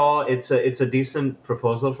 Overall, it's a decent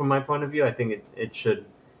proposal from my point of view. I think it should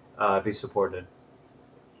be supported.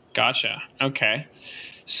 Gotcha. Okay.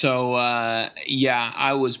 So, yeah,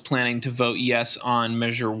 I was planning to vote yes on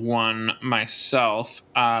measure one myself.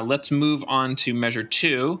 Let's move on to measure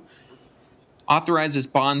two. Authorizes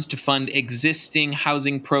bonds to fund existing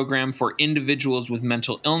housing program for individuals with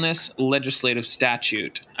mental illness, legislative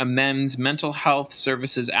statute, amends Mental Health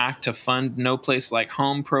Services Act to fund No Place Like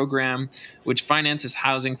Home program, which finances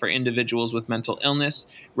housing for individuals with mental illness,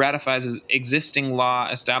 ratifies existing law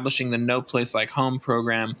establishing the No Place Like Home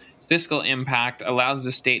program, fiscal impact, allows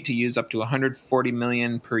the state to use up to 140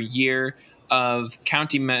 million per year of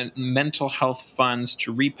county mental health funds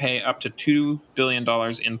to repay up to $2 billion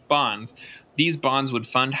in bonds. These bonds would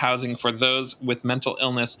fund housing for those with mental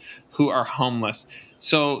illness who are homeless.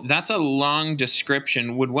 So that's a long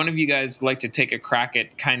description. Would one of you guys like to take a crack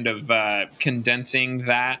at kind of condensing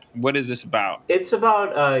that? What is this about? It's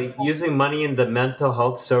about using money in the mental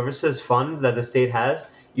health services fund that the state has,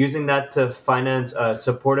 using that to finance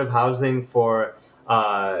supportive housing for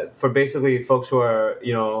basically folks who are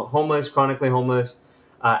homeless, chronically homeless,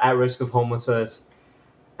 at risk of homelessness.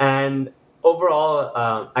 And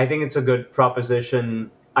overall, I think it's a good proposition.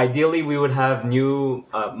 Ideally, we would have new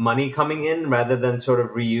money coming in rather than sort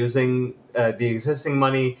of reusing the existing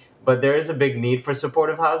money. But there is a big need for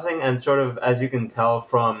supportive housing, and sort of as you can tell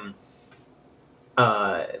from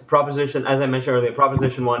proposition, as I mentioned earlier,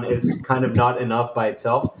 proposition one is kind of not enough by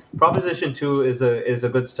itself. Proposition two is a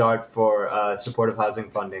good start for supportive housing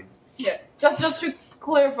funding. Yeah, just to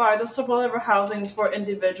clarify, the supportive housing is for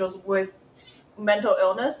individuals with mental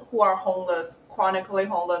illness who are homeless, chronically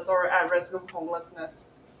homeless, or at risk of homelessness.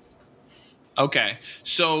 Okay.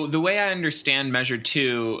 So the way I understand measure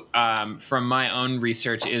two from my own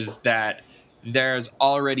research is that there's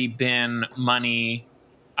already been money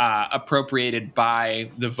appropriated by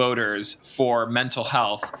the voters for mental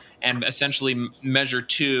health. And essentially, measure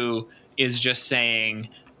two is just saying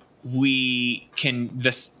the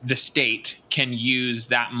state can use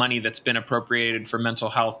that money that's been appropriated for mental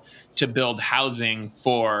health to build housing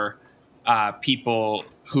for people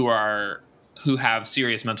who have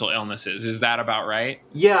serious mental illnesses. Is that about right?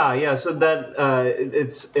 Yeah, yeah. So that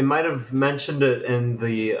it might have mentioned it in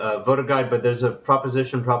the voter guide, but there's a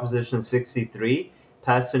Proposition 63,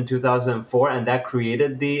 passed in 2004, and that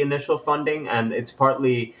created the initial funding, and it's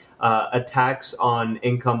partly a tax on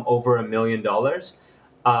income over $1 million. So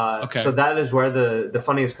Okay. that is where the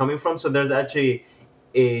funding is coming from. So there's actually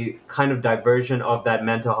a kind of diversion of that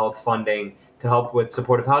mental health funding to help with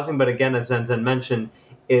supportive housing. But again, as Zenzen mentioned,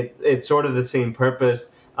 it's sort of the same purpose.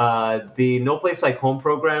 The No Place Like Home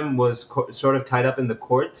program was sort of tied up in the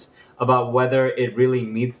courts about whether it really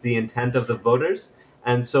meets the intent of the voters.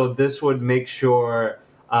 And so this would make sure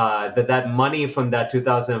that money from that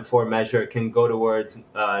 2004 measure can go towards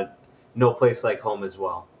No Place Like Home as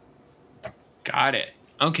well. Got it.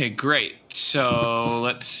 Okay, great. So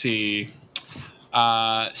let's see.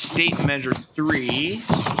 State Measure 3.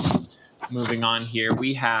 Moving on here,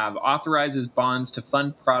 we have authorizes bonds to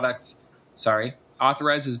fund products. Sorry,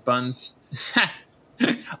 authorizes bonds.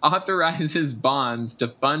 Authorizes bonds to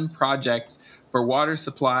fund projects for water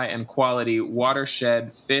supply and quality,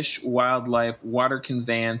 watershed, fish, wildlife, water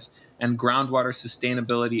conveyance, and groundwater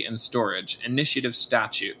sustainability and storage. Initiative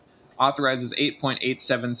statute authorizes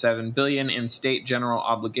 8.877 billion in state general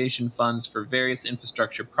obligation funds for various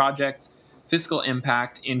infrastructure projects. Fiscal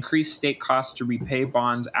impact: increased state costs to repay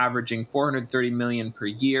bonds averaging 430 million per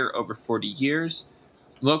year over 40 years.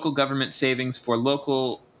 Local government savings for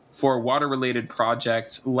water related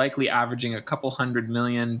projects likely averaging a couple $100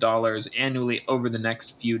 million annually over the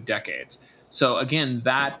next few decades. So again,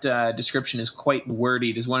 that description is quite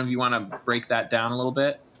wordy. Does one of you want to break that down a little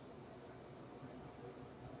bit?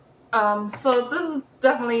 So this is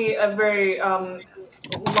definitely a very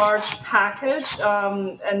large package,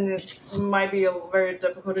 and it might be very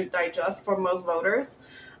difficult to digest for most voters.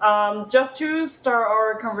 Just to start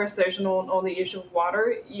our conversation on the issue of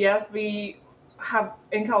water, yes, we have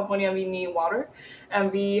in California we need water,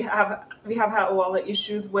 and we have had a lot of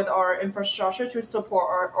issues with our infrastructure to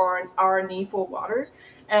support our need for water,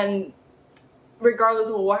 and regardless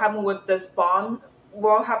of what happened with this bond,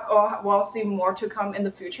 we'll see more to come in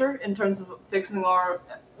the future in terms of fixing our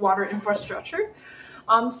water infrastructure.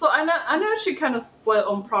 So I'm actually kind of split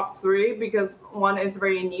on Prop three because one is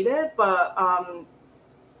very needed, but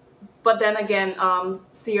then again,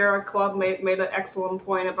 Sierra Club made an excellent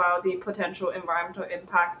point about the potential environmental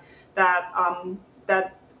impact that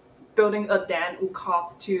building a dam will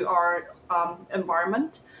cost to our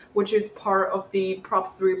environment, which is part of the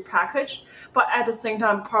Prop 3 package. But at the same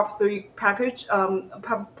time, Prop 3 package,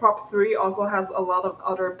 Prop 3 also has a lot of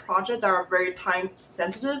other projects that are very time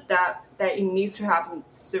sensitive that it needs to happen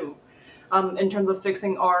soon. In terms of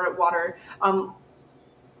fixing our water,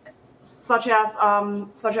 such as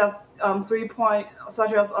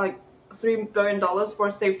like $3 billion for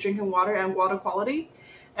safe drinking water and water quality,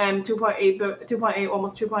 and 2.8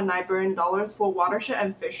 almost $2.9 billion for watershed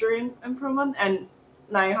and fishery improvement, and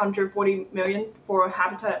 940 million for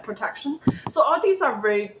habitat protection. So all these are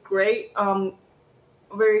very great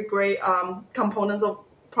components of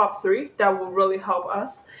Prop 3 that will really help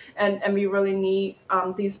us, and we really need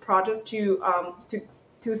these projects to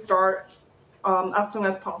start as soon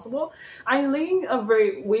as possible. I'm leaning a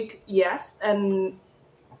very weak yes, and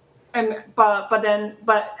but at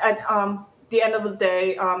the end of the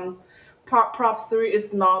day, Prop 3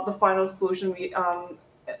 is not the final solution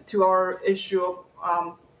to our issue of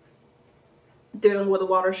dealing with the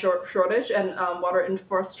water shortage and water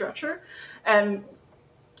infrastructure. And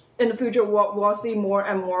in the future, we'll see more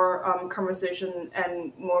and more conversation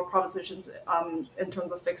and more propositions in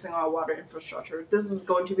terms of fixing our water infrastructure. This is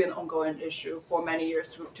going to be an ongoing issue for many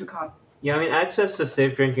years to come. Yeah, I mean, access to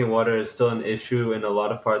safe drinking water is still an issue in a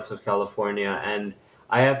lot of parts of California. And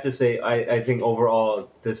I have to say, I think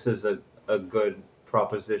overall, this is a good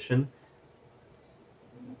proposition.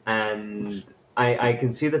 And I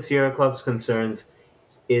can see the Sierra Club's concerns.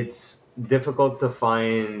 It's difficult to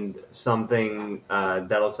find something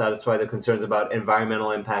that'll satisfy the concerns about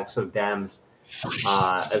environmental impacts of dams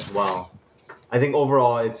as well. I think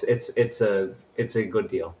overall, it's a good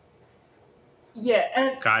deal.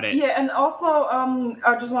 Got it. Yeah, and also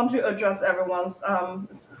I just want to address everyone's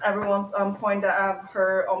point that I've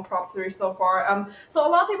heard on Prop 3 so far. So a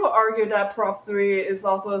lot of people argue that Prop 3 is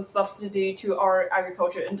also a subsidy to our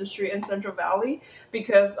agriculture industry in Central Valley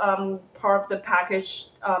because part of the package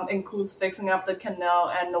includes fixing up the canal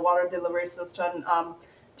and the water delivery system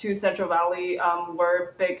to Central Valley,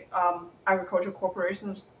 where big agricultural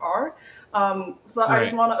corporations are. So I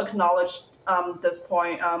just Right. want to acknowledge this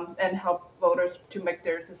point and help voters to make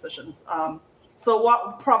their decisions. So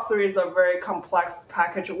what Prop 3 is a very complex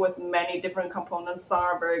package with many different components. Some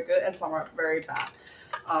are very good and some are very bad.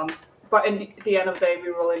 Um, but in the end of the day, we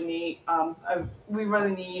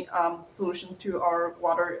really need solutions to our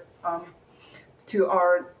water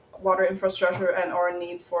infrastructure and our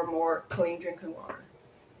needs for more clean drinking water.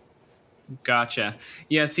 Gotcha.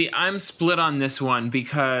 Yeah, see, I'm split on this one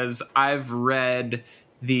because I've read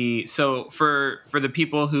for the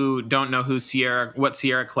people who don't know what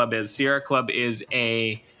Sierra Club is. Sierra Club is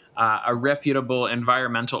a reputable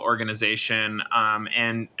environmental organization,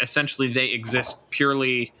 and essentially they exist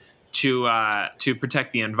purely to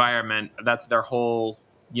protect the environment. That's their whole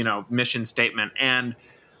mission statement. And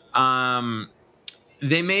um,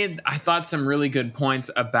 they made, I thought, some really good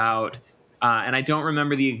points about And I don't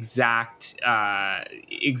remember the exactly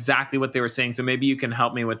what they were saying. So maybe you can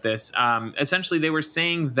help me with this. Essentially, they were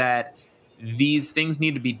saying that these things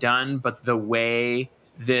need to be done, but the way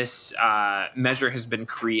this measure has been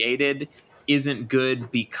created isn't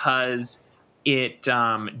good because it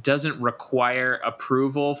doesn't require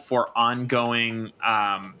approval for ongoing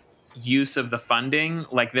use of the funding.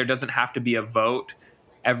 Like there doesn't have to be a vote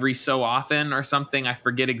every so often or something. I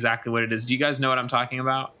forget exactly what it is. Do you guys know what I'm talking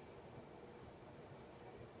about?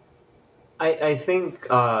 I think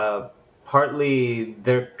partly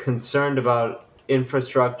they're concerned about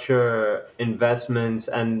infrastructure investments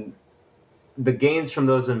and the gains from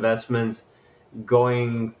those investments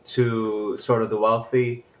going to sort of the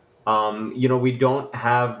wealthy. We don't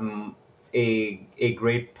have a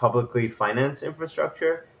great publicly financed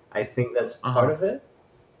infrastructure. I think that's part Uh-huh. of it.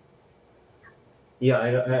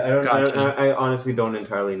 Yeah, Gotcha. I honestly don't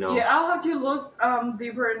entirely Yeah, know. I'll have to look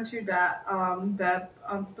deeper into that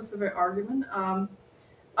specific argument.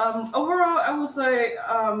 Overall, I would say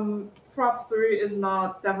Prop three is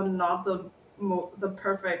not definitely not the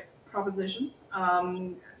perfect proposition.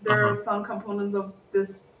 There are Uh-huh. some components of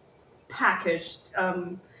this package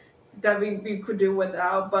that we could do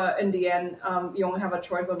without, but in the end, you only have a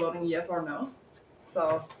choice of voting yes or no.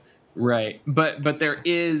 So Right. But there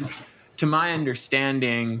is, to my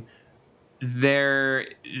understanding, there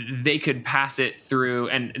they could pass it through,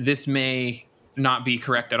 and this may not be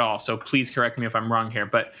correct at all. So please correct me if I'm wrong here.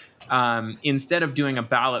 But instead of doing a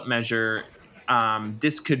ballot measure,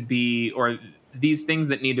 this could be, or these things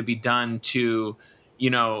that need to be done to,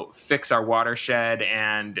 fix our watershed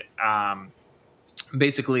and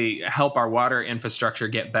basically help our water infrastructure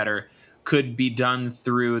get better could be done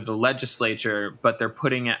through the legislature, but they're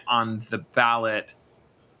putting it on the ballot.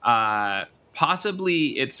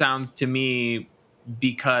 Possibly, it sounds to me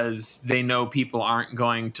because they know people aren't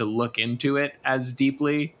going to look into it as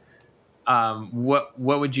deeply. What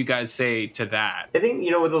would you guys say to that? I think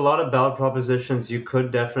with a lot of ballot propositions, you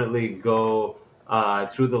could definitely go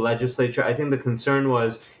through the legislature. I think the concern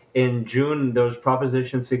was in June there was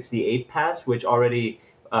Proposition 68 passed, which already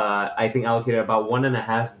I think allocated about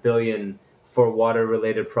 1.5 billion for water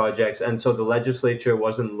related projects, and so the legislature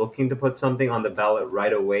wasn't looking to put something on the ballot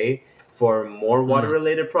right away for more water Mm,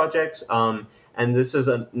 related projects. And this is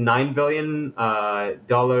a $9 billion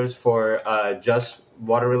for just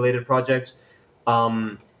water related projects.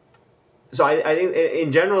 Um, so I think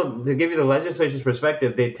in general, to give you the legislature's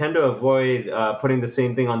perspective, they tend to avoid putting the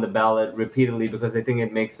same thing on the ballot repeatedly because they think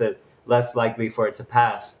it makes it less likely for it to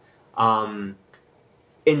pass. Um,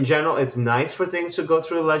 in general, it's nice for things to go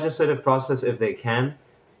through the legislative process if they can.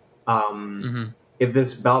 Um, hmm if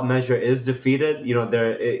this ballot measure is defeated,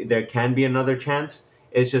 there can be another chance.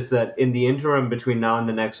 It's just that in the interim between now and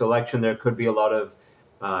the next election, there could be a lot of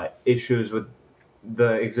issues with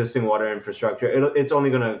the existing water infrastructure. It's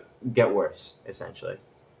only going to get worse, essentially.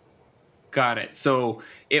 Got it. So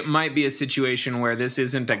it might be a situation where this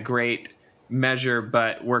isn't a great measure,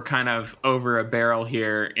 but we're kind of over a barrel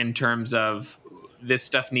here in terms of this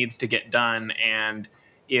stuff needs to get done. And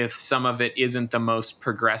if some of it isn't the most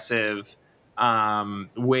progressive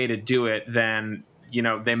way to do it, then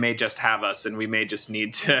they may just have us, and we may just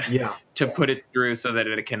need to Yeah. to put it through so that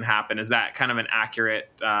it can happen. Is that kind of an accurate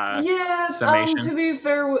yeah, summation? to be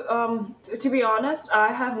fair, to be honest, I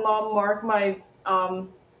have not marked my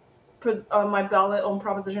ballot on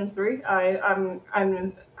Proposition Three. I'm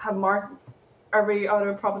have marked every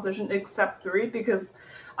other proposition except three because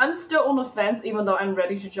I'm still on the fence. Even though I'm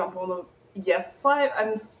ready to jump on the yes side,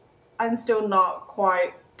 I'm still not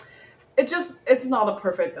quite. It's not a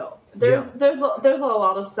perfect bill. Yeah. There's a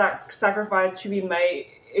lot of sacrifice to be made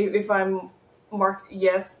if I'm marked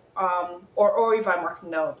yes or if I mark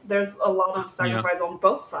no. There's a lot of Yeah. sacrifice on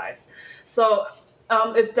both sides. So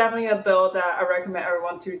it's definitely a bill that I recommend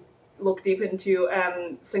everyone to look deep into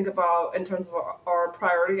and think about in terms of our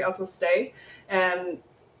priority as a state and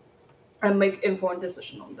make informed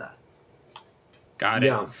decision on that. Got it.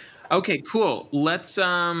 Yeah. Okay, cool. Let's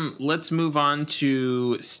move on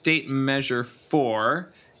to state measure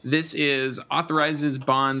 4. This is authorizes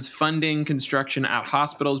bonds funding construction at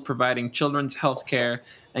hospitals providing children's health care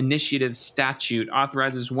initiative statute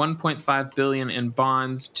authorizes 1.5 billion in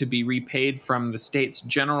bonds to be repaid from the state's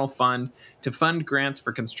general fund to fund grants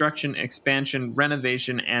for construction, expansion,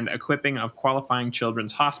 renovation and equipping of qualifying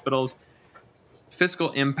children's hospitals.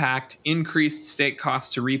 Fiscal impact: increased state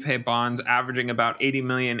costs to repay bonds averaging about 80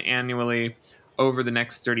 million annually over the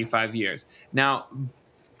next 35 years. Now,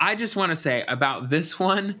 I just want to say about this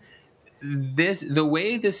one, the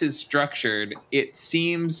way this is structured, it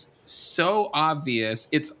seems so obvious,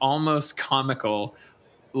 it's almost comical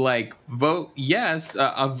like vote yes,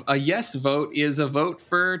 a yes vote is a vote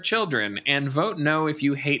for children, and vote no if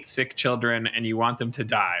you hate sick children and you want them to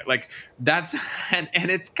die. Like that's and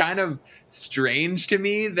it's kind of strange to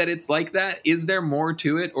me that it's like that. Is there more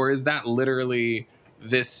to it, or is that literally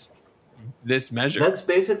this this measure? That's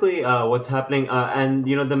basically what's happening. And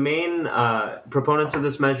the main proponents of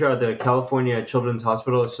this measure are the California Children's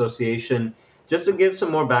Hospital Association. Just to give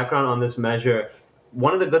some more background on this measure,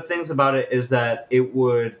 one of the good things about it is that it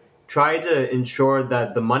would try to ensure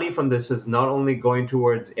that the money from this is not only going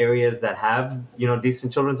towards areas that have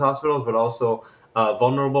decent children's hospitals, but also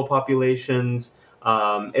vulnerable populations.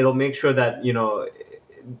 It'll make sure that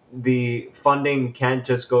the funding can't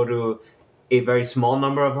just go to a very small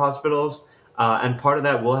number of hospitals. And part of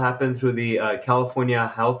that will happen through the California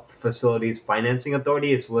Health Facilities Financing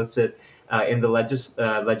Authority. It's listed in the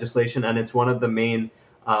legislation, and it's one of the main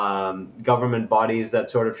government bodies that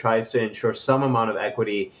sort of tries to ensure some amount of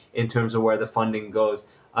equity in terms of where the funding goes.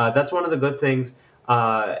 That's one of the good things.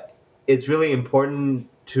 It's really important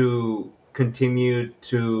to continue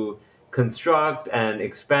to construct and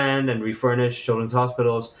expand and refurnish children's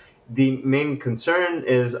hospitals. The main concern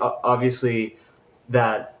is obviously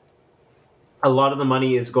that a lot of the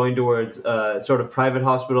money is going towards sort of private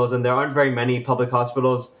hospitals, and there aren't very many public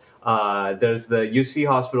hospitals. There's the UC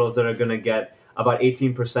hospitals that are going to get about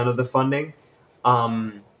 18% of the funding.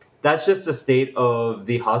 Um, that's just the state of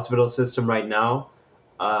the hospital system right now,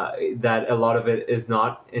 that a lot of it is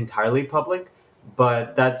not entirely public,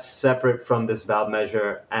 but that's separate from this ballot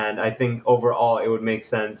measure. And I think overall it would make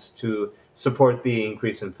sense to support the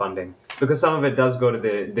increase in funding because some of it does go to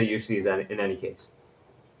the UCs in any case.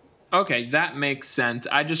 Okay, that makes sense.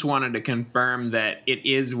 I just wanted to confirm that it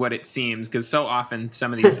is what it seems, because so often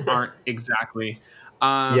some of these aren't exactly.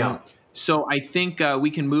 Yeah. Um, so I think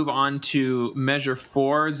we can move on to measure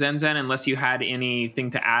four, Zenzen, unless you had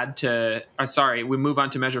anything to add to. Sorry, we move on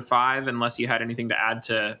to measure five, unless you had anything to add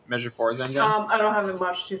to measure four, Zenzen. I don't have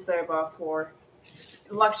much to say about four.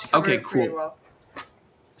 Luck covered Okay, it pretty cool. well.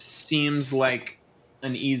 Seems like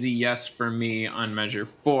an easy yes for me on measure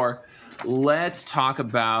four. Let's talk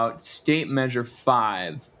about state measure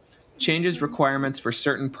five. Changes requirements for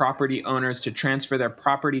certain property owners to transfer their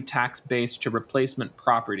property tax base to replacement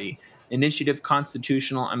property. Initiative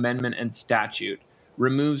constitutional amendment and statute.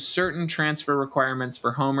 Removes certain transfer requirements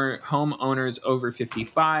for homeowners over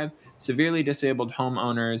 55, severely disabled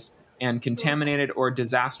homeowners, and contaminated or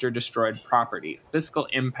disaster destroyed property. Fiscal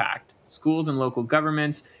impact. Schools and local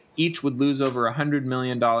governments each would lose over $100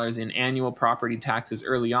 million in annual property taxes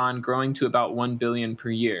early on, growing to about $1 billion per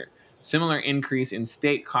year. Similar increase in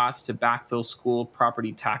state costs to backfill school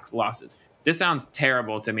property tax losses. This sounds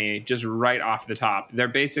terrible to me, just right off the top. They're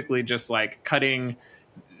basically just like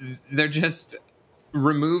they're just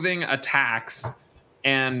removing a tax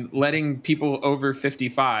and letting people over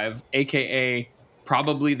 55, aka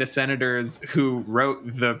probably the senators who wrote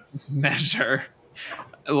the measure,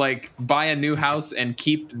 like buy a new house and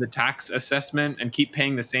keep the tax assessment and keep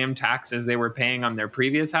paying the same tax as they were paying on their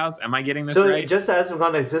previous house. Am I getting this So right? just to add some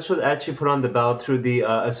context, this was actually put on the ballot through the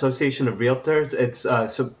Association of Realtors. It's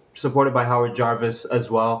supported by Howard Jarvis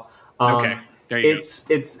as well. Okay, there you go.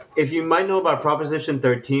 It's if you might know about Proposition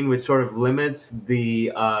 13, which sort of limits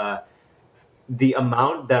the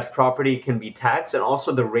amount that property can be taxed and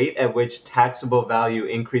also the rate at which taxable value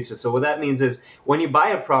increases. So what that means is when you buy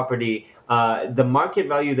a property, the market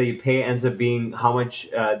value that you pay ends up being how much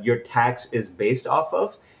your tax is based off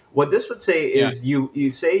of. What this would say Yeah. is you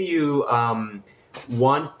say you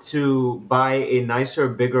want to buy a nicer,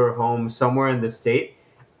 bigger home somewhere in the state,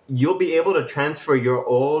 you'll be able to transfer your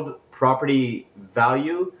old property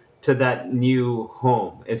value to that new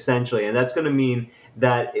home essentially, and that's going to mean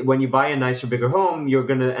that when you buy a nicer bigger home you're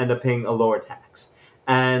going to end up paying a lower tax,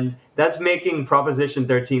 and that's making Proposition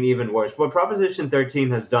 13 even worse. What Proposition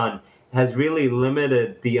 13 has done has really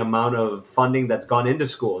limited the amount of funding that's gone into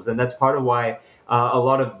schools, and that's part of why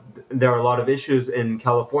there are a lot of issues in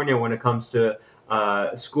California when it comes to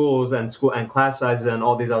schools and school and class sizes and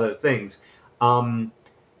all these other things. um,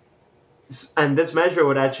 and this measure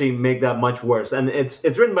would actually make that much worse. And it's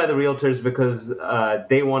written by the realtors because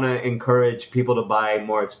they want to encourage people to buy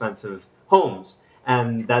more expensive homes,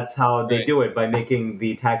 and that's how they Right. do it by making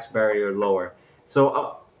the tax barrier lower.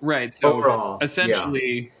 So Right. So overall, yeah,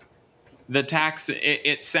 essentially, the tax,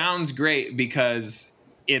 it sounds great because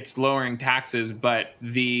it's lowering taxes, but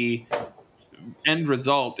the end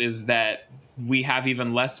result is that we have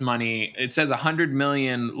even less money. It says 100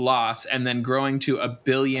 million loss and then growing to a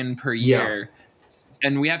billion per yeah. year.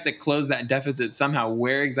 And we have to close that deficit somehow.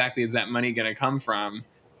 Where exactly is that money going to come from?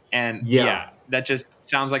 And Yeah. yeah, that just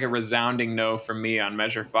sounds like a resounding no from me on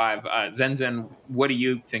Measure 5. Zenzen, what do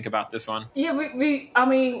you think about this one? Yeah, I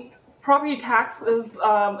mean, property tax is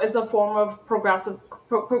a form of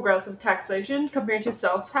progressive taxation compared to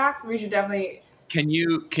sales tax. We should definitely Can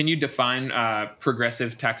you define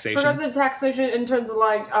progressive taxation? progressive taxation in terms of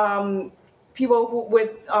like people who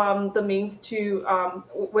with the means to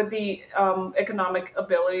with the economic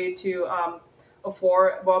ability to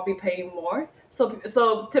afford will be paying more.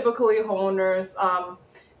 So typically homeowners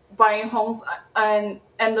buying homes and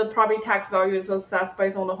the property tax value is assessed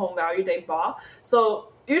based on the home value they bought.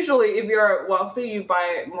 So usually if you're wealthy you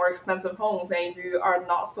buy more expensive homes, and if you are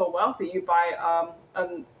not so wealthy you buy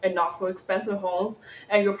a not so expensive homes,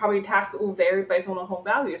 and your property tax will vary based on the home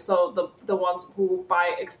value. So the ones who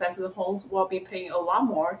buy expensive homes will be paying a lot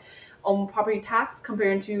more on property tax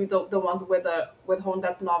compared to the ones with home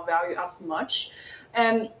that's not valued as much.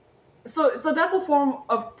 And so that's a form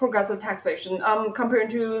of progressive taxation compared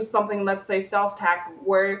to something, let's say sales tax,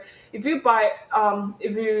 where if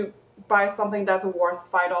you buy something that's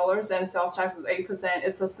worth $5 and sales tax is 8%,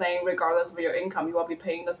 it's the same regardless of your income. You will be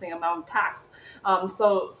paying the same amount of tax.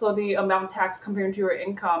 So the amount of tax compared to your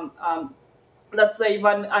income, let's say if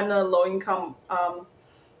I'm a low income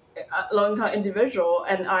individual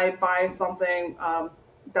and I buy something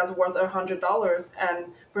that's worth $100, and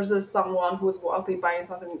versus someone who's wealthy buying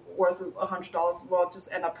something worth $100 will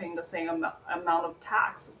just end up paying the same amount of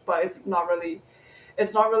tax. But it's not really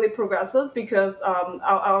progressive because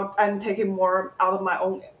I'm taking more out of my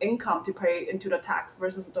own income to pay into the tax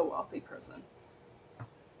versus the wealthy person.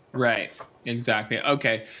 Right. Exactly.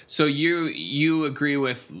 Okay. So you agree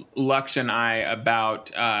with Lux and I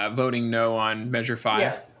about voting no on Measure 5?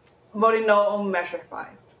 Yes, voting no on Measure 5.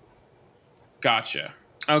 Gotcha.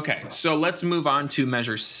 Okay, so let's move on to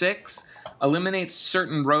Measure 6. Eliminates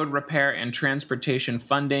certain road repair and transportation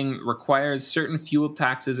funding, requires certain fuel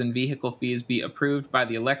taxes and vehicle fees be approved by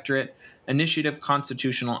the electorate. Initiative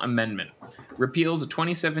constitutional amendment. Repeals a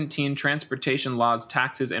 2017 transportation laws,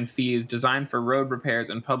 taxes, and fees designed for road repairs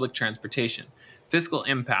and public transportation. Fiscal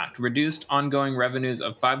impact. Reduced ongoing revenues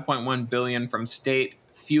of 5.1 billion from state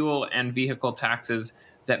fuel and vehicle taxes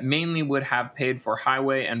that mainly would have paid for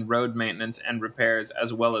highway and road maintenance and repairs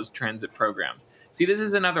as well as transit programs. See, this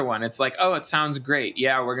is another one. It's like, oh, it sounds great.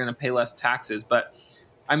 Yeah, we're going to pay less taxes, but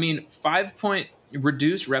I mean,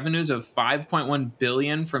 reduced revenues of 5.1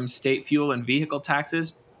 billion from state fuel and vehicle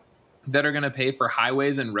taxes that are going to pay for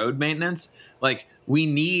highways and road maintenance. Like, we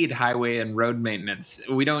need highway and road maintenance.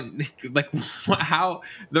 We don't like how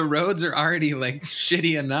the roads are already like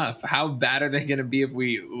shitty enough. How bad are they going to be if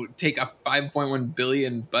we take a 5.1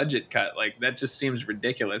 billion budget cut? Like, that just seems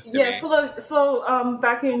ridiculous to Yeah, me. so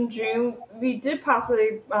back in June, we did pass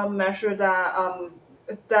a measure that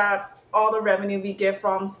all the revenue we get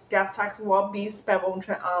from gas tax will be spent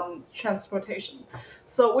on transportation,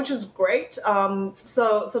 so which is great.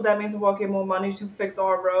 So that means we'll get more money to fix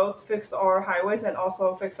our roads, fix our highways, and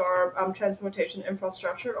also fix our transportation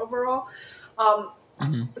infrastructure overall. Um,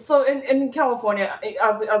 Mhm. so in California,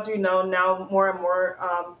 as you know now, more and more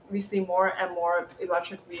we see more and more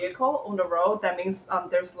electric vehicle on the road. That means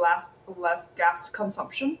there's less gas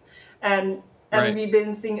consumption, and Right. we've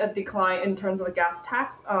been seeing a decline in terms of gas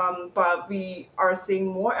tax. But we are seeing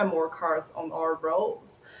more and more cars on our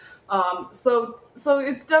roads. So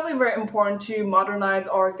it's definitely very important to modernize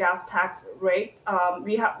our gas tax rate.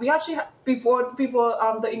 We actually before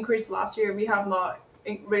the increase last year, we have not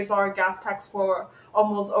raised our gas tax for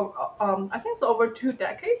almost I think it's over 2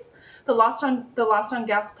 decades. The last time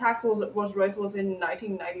gas tax was raised was in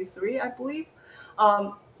 1993, I believe.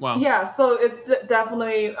 Well, Yeah, so it's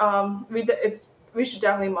definitely we should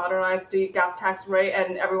definitely modernize the gas tax rate,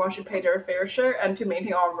 and everyone should pay their fair share and to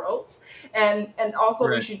maintain our roads, and also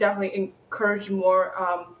we right. should definitely encourage more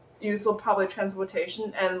use of public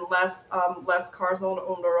transportation and less cars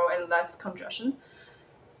on the road and less congestion.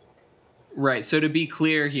 Right. So to be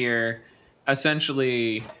clear here,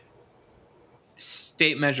 essentially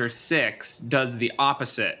state measure 6 does the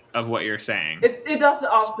opposite of what you're saying. It does the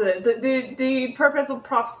opposite. The purpose of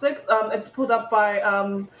Prop 6, it's put up by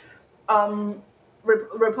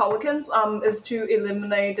Republicans, is to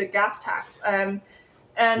eliminate the gas tax, and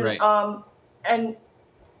Right. and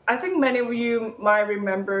I think many of you might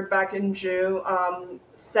remember back in June,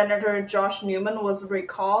 Senator Josh Newman was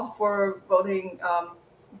recalled for voting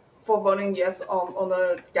yes on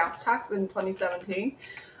the gas tax in 2017.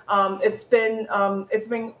 It's been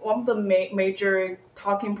one of the major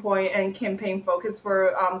talking point and campaign focus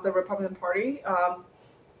for the Republican Party,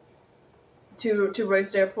 to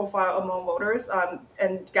raise their profile among voters.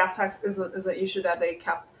 And gas tax is an issue that they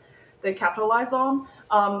kept they capitalize on.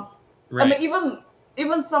 I mean, Right.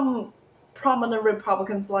 even some prominent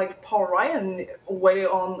Republicans like Paul Ryan waited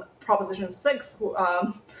on Proposition 6,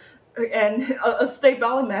 and a state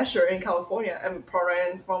ballot measure in California. And Paul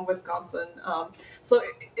Ryan is from Wisconsin. So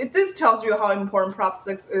this tells you how important Prop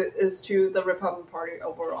 6 is to the Republican Party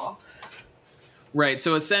overall. Right.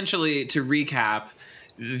 So essentially, to recap,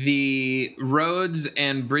 the roads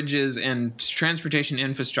and bridges and transportation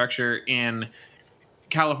infrastructure in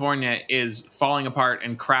California is falling apart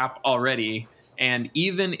and crap already. And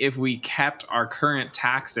even if we kept our current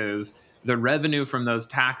taxes, the revenue from those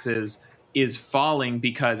taxes is falling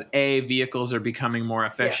because A, vehicles are becoming more Yeah.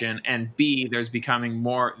 efficient, and B, there's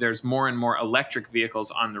more and more electric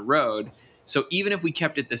vehicles on the road. So even if we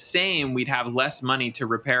kept it the same, we'd have less money to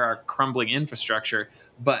repair our crumbling infrastructure.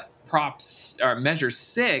 But measure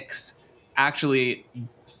 6 actually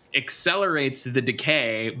accelerates the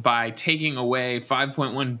decay by taking away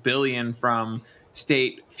 5.1 billion from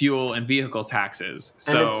state fuel and vehicle taxes.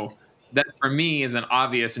 And it's So that for me is an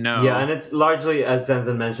obvious Yeah, and no. it's largely, as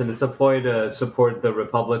Zenzen mentioned, it's a ploy to support the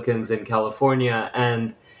Republicans in California,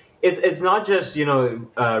 and it's not just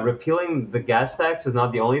repealing the gas tax is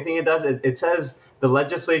not the only thing it does. It says the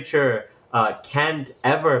legislature can't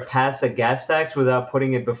ever pass a gas tax without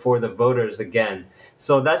putting it before the voters again.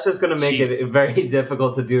 So that's just going to make Jeez. it very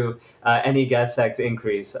difficult to do any gas tax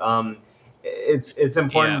increase. It's Yeah.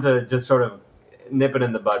 important to just sort of nip it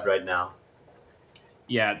in the bud right now.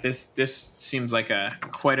 Yeah, this seems like a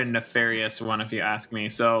quite a nefarious one if you ask me.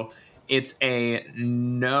 So it's a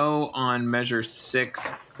no on measure 6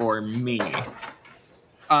 for me.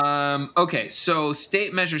 Okay, so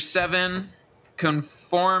state measure 7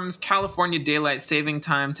 conforms California daylight saving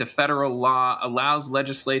time to federal law, allows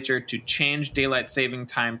legislature to change daylight saving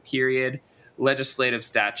time period, legislative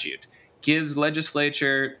statute, gives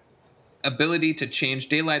legislature ability to change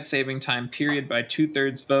daylight saving time period by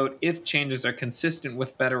 2/3 vote if changes are consistent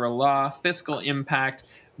with federal law. Fiscal impact.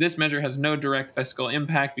 This measure has no direct fiscal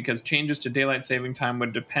impact because changes to daylight saving time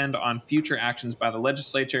would depend on future actions by the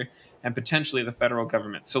legislature and potentially the federal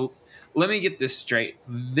government. So let me get this straight.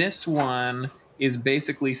 This one is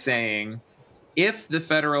basically saying if the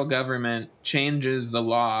federal government changes the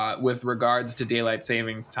law with regards to daylight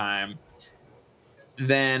savings time,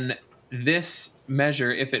 then this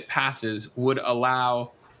measure, if it passes, would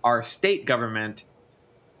allow our state government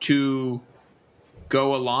to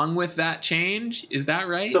go along with that change. Is that So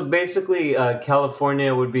right? basically,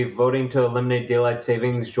 California would be voting to eliminate daylight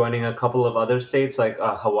savings, joining a couple of other states like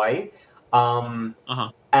Hawaii. Um, Uh huh.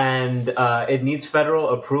 and it needs federal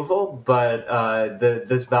approval, but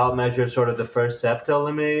this ballot measure is sort of the first step to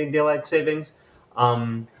eliminating daylight savings.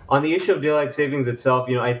 On the issue of daylight savings itself,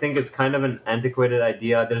 I think it's kind of an antiquated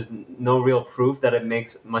idea. There's no real proof that it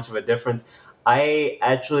makes much of a difference. I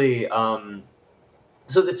actually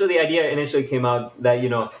so the idea initially came out that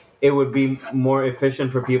it would be more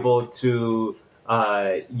efficient for people to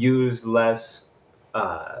use less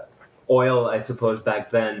uh, oil, I suppose, back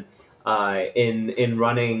then in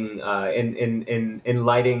running in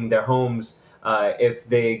lighting their homes if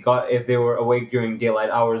they were awake during daylight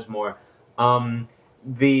hours more. Um,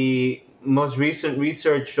 the most recent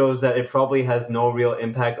research shows that it probably has no real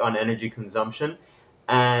impact on energy consumption,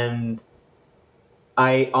 and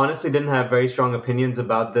I honestly didn't have very strong opinions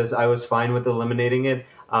about this. I was fine with eliminating it.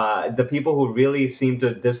 The people who really seem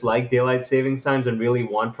to dislike daylight savings times and really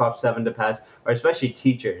want Prop 7 to pass are especially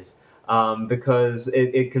teachers, because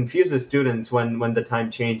it confuses students when the time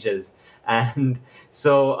changes. And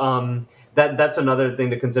so that's another thing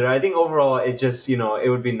to consider. I think overall, it just, it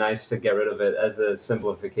would be nice to get rid of it as a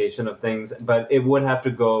simplification of things, but it would have to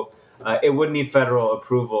go, it would need federal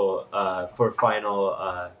approval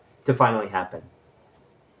to finally happen.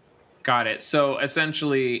 Got it. So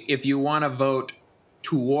essentially, if you want to vote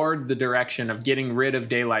toward the direction of getting rid of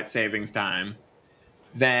daylight savings time,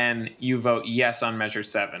 then you vote yes on measure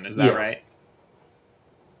 7. Is that Yeah. right?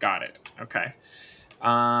 Got it. Okay.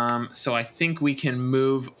 So I think we can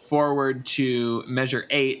move forward to measure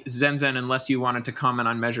 8. Zenzen, unless you wanted to comment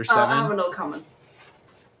on measure I 7. have no comments.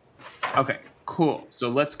 Okay, cool. So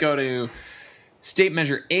let's go to state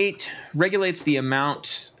measure 8. Regulates the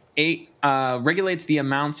amounts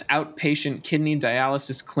outpatient kidney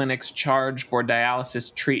dialysis clinics charge for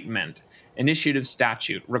dialysis treatment. Initiative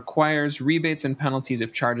statute requires rebates and penalties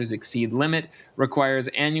if charges exceed limit, requires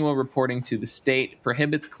annual reporting to the state,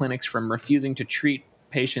 prohibits clinics from refusing to treat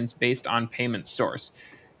patients based on payment source.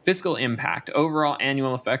 Fiscal impact, overall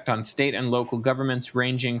annual effect on state and local governments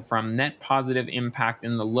ranging from net positive impact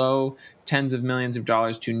in the low tens of millions of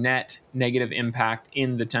dollars to net negative impact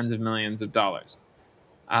in the tens of millions of dollars.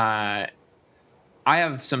 Uh, I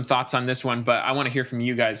have some thoughts on this one, but I want to hear from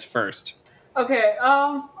you guys first. Okay.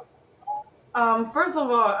 First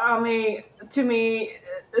of all, I mean, to me,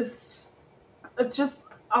 it's it's just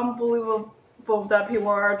unbelievable that people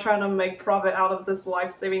are trying to make profit out of this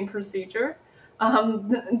life-saving procedure.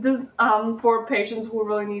 This For patients who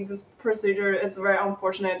really need this procedure, it's very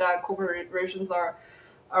unfortunate that corporations are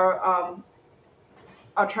are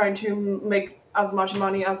trying to make as much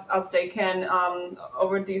money as they can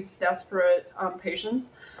over these desperate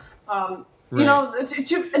patients. Right.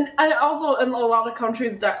 And also in a lot of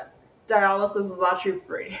countries that dialysis is actually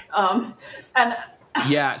free. And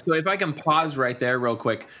Yeah. So if I can pause right there real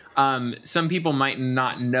quick, some people might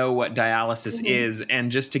not know what dialysis Mhm, is.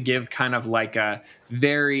 And just to give kind of like a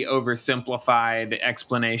very oversimplified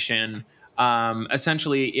explanation,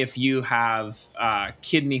 essentially, if you have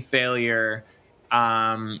kidney failure,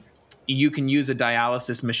 um, you can use a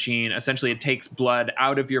dialysis machine. Essentially, it takes blood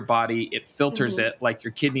out of your body, it filters mhm, it like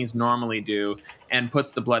your kidneys normally do, and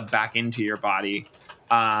puts the blood back into your body.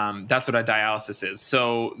 That's what a dialysis is.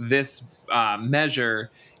 So this measure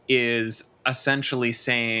is essentially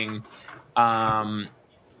saying um,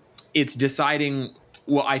 it's deciding.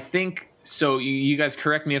 Well, I think so. You guys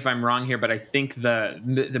correct me if I'm wrong here, but I think the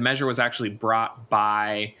measure was actually brought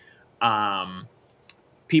by um,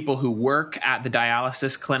 people who work at the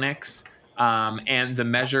dialysis clinics, and the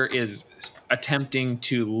measure is attempting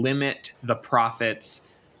to limit the profits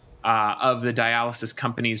of the dialysis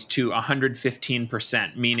companies to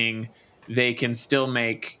 115%, meaning they can still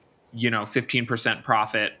make 15%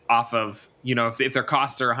 profit off of, if their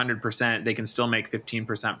costs are 100%, they can still make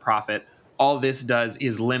 15% profit. All this does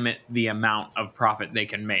is limit the amount of profit they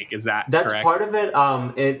can make. Is that That's part correct?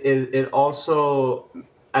 of it. It also,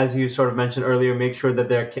 as you sort of mentioned earlier, make sure that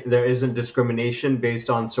there isn't discrimination based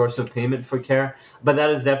on source of payment for care. But that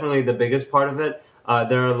is definitely the biggest part of it.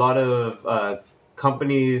 There are a lot of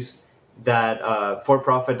companies that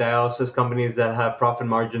for-profit dialysis companies that have profit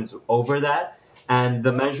margins over that, and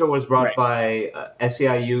the measure was brought Right. by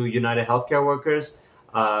SEIU United Healthcare Workers.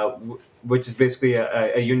 Which is basically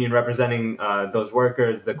a union representing those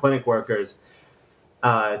workers, the clinic workers,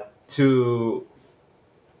 uh, to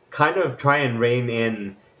kind of try and rein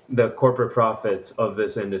in the corporate profits of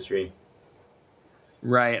this industry.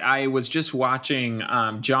 Right. I was just watching.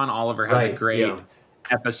 John Oliver has a Right. Yeah. great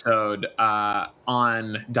episode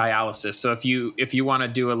on dialysis. So if you want to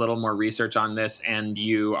do a little more research on this, and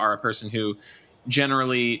you are a person who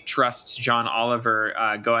generally trusts John Oliver,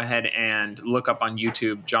 go ahead and look up on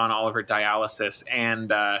YouTube John Oliver dialysis,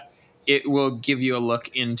 and it will give you a look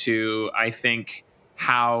into, I think,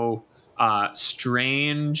 how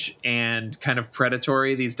strange and kind of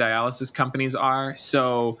predatory these dialysis companies are.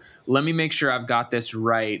 So let me make sure I've got this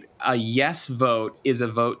right. A yes vote is a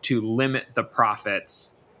vote to limit the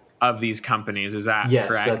profits of these companies. Is that Yes,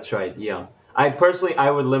 that's correct? right. Yeah. I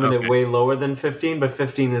would limit it Okay. way lower than 15, but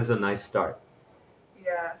 15 is a nice start.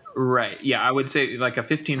 yeah. Right. Yeah, I would say like a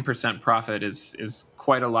 15% profit is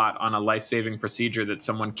quite a lot on a life-saving procedure that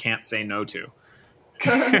someone can't say no to.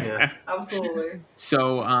 Yeah. Absolutely.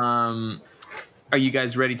 So, are you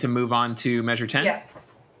guys ready to move on to measure 10? Yes.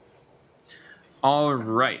 All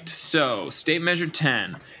right. So, State Measure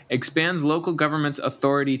 10 expands local government's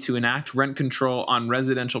authority to enact rent control on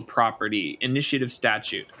residential property, initiative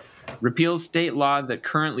statute. Repeals state law that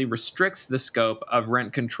currently restricts the scope of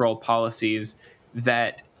rent control policies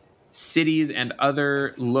that cities and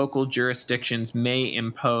other local jurisdictions may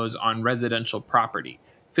impose on residential property.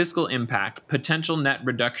 Fiscal impact: potential net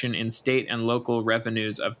reduction in state and local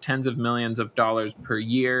revenues of tens of millions of dollars per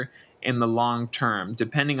year in the long term.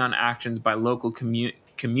 Depending on actions by local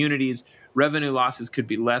communities, revenue losses could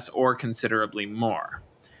be less or considerably more.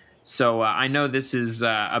 So I know this is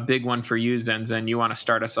a big one for you, Zenzen. You want to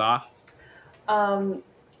start us off? Um,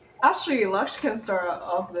 Actually, Laksh can start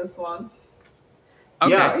off this one.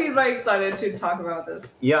 Okay. Yeah. He's very excited to talk about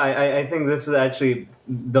this. Yeah, I think this is actually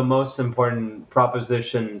the most important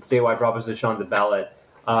proposition, statewide proposition on the ballot.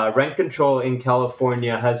 Rent control in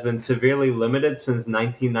California has been severely limited since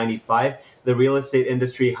 1995. The real estate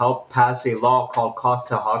industry helped pass a law called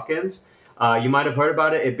Costa-Hawkins. You might have heard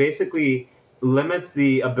about it. It basically limits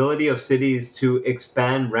the ability of cities to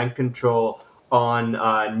expand rent control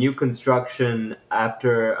on new construction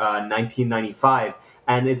after 1995,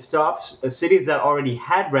 and it stops cities that already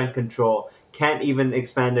had rent control can't even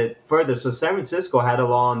expand it further. So San Francisco had a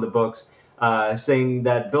law on the books saying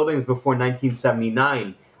that buildings before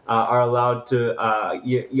 1979 are allowed to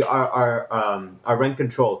are rent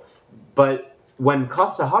controlled. But when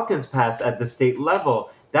Costa Hawkins passed at the state level,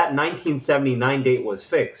 that 1979 date was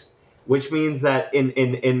fixed, which means that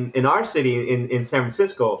in our city, in San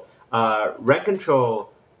Francisco, rent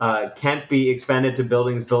control can't be expanded to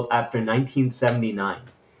buildings built after 1979.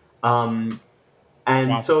 Um,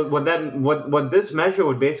 and Wow. so what this measure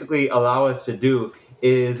would basically allow us to do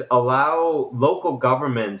is allow local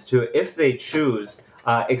governments to, if they choose,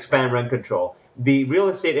 expand rent control. The real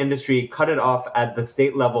estate industry cut it off at the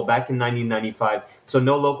state level back in 1995, so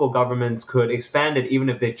no local governments could expand it even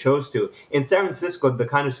if they chose to. In San Francisco, the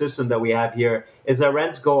kind of system that we have here is that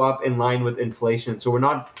rents go up in line with inflation. So we're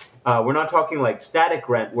not talking like static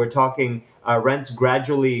rent. We're talking rents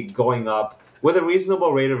gradually going up with a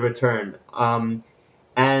reasonable rate of return.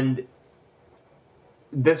 And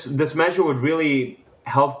this measure would really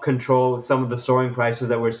help control some of the soaring prices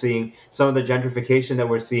that we're seeing, some of the gentrification that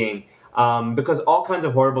we're seeing, because all kinds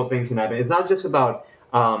of horrible things can happen. It's not just about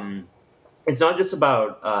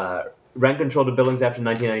rent control to buildings after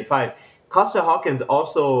 1995. Costa Hawkins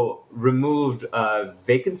also removed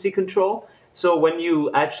vacancy control. So when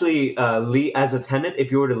you actually leave as a tenant,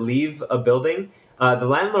 if you were to leave a building, the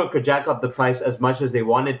landlord could jack up the price as much as they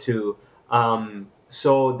wanted to.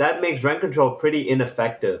 So that makes rent control pretty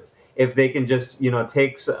ineffective. If they can just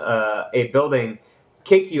take a building,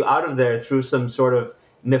 kick you out of there through some sort of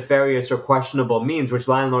nefarious or questionable means, which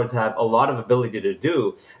landlords have a lot of ability to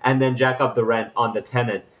do, and then jack up the rent on the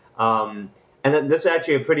tenant. And then this is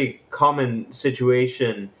actually a pretty common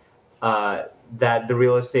situation that the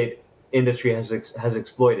real estate industry has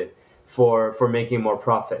exploited for making more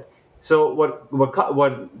profit. So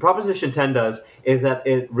what Proposition 10 does is that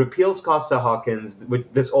it repeals Costa Hawkins,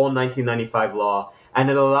 with this old 1995 law, and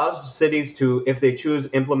it allows cities to, if they choose,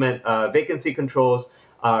 implement vacancy controls,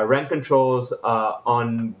 rent controls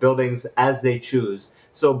on buildings as they choose.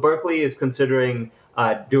 So Berkeley is considering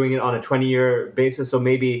doing it on a 20-year basis. So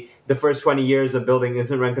maybe the first 20 years of building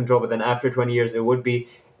isn't rent control, but then after 20 years it would be.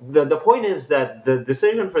 The point is that the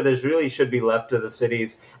decision for this really should be left to the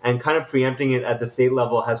cities, and kind of preempting it at the state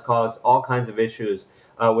level has caused all kinds of issues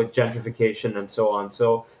with gentrification and so on.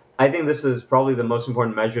 So I think this is probably the most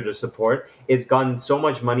important measure to support. It's gotten so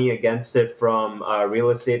much money against it from real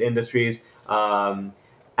estate industries, and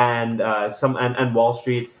Wall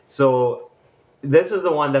Street. So this is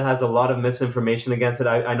the one that has a lot of misinformation against it.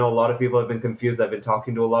 I know a lot of people have been confused. I've been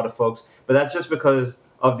talking to a lot of folks, but that's just because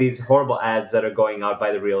of these horrible ads that are going out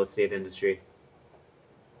by the real estate industry.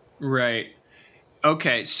 Right.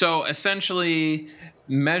 Okay, so essentially,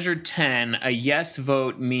 Measure 10, a yes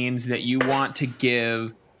vote means that you want to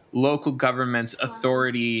give local governments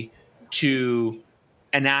authority to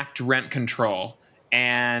enact rent control,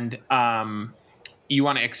 and you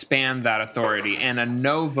want to expand that authority. And a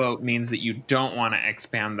no vote means that you don't want to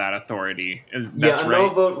expand that authority. That's Yeah, a no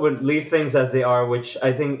right? vote would leave things as they are, which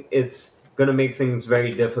I think it's going to make things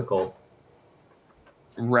very difficult.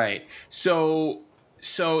 Right. So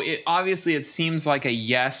it obviously it seems like a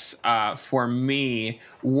yes for me.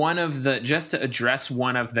 One of the just to address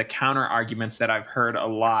one of the counter arguments that I've heard a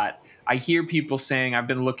lot. I hear people saying I've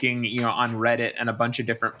been looking, on Reddit and a bunch of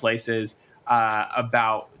different places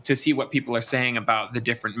about to see what people are saying about the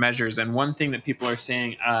different measures. And one thing that people are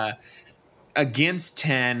saying against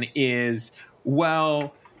 10 is,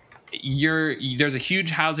 well, there's a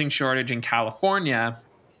huge housing shortage in California,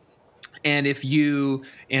 and if you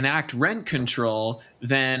enact rent control,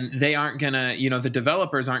 then they aren't going to, the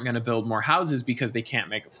developers aren't going to build more houses because they can't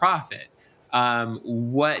make a profit.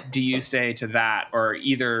 What do you say to that, or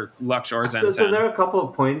either Lux or So there Zenzen? are a couple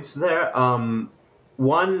of points there.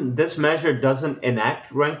 One, this measure doesn't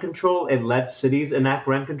enact rent control. It lets cities enact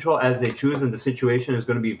rent control as they choose, and the situation is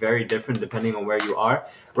going to be very different depending on where you are.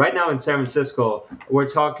 Right now in San Francisco, we're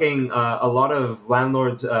talking a lot of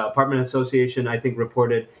landlords, apartment association, I think,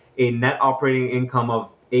 reported a net operating income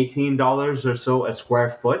of $18 or so a square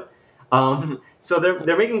foot. So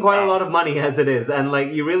they're making quite a Wow. lot of money as it is, and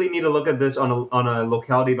like you really need to look at this on a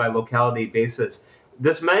locality by locality basis.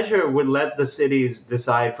 This measure would let the cities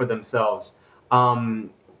decide for themselves.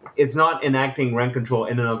 Um, it's not enacting rent control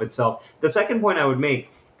in and of itself. The second point I would make,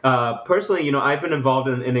 personally, I've been involved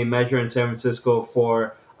in a measure in San Francisco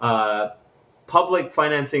for public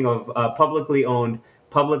financing of publicly owned,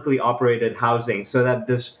 publicly operated housing, so that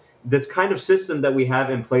this kind of system that we have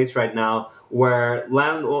in place right now, where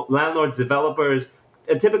landlords, developers,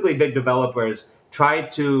 typically big developers, try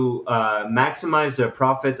to maximize their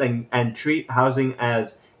profits and treat housing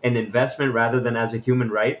as an investment rather than as a human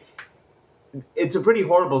right. It's a pretty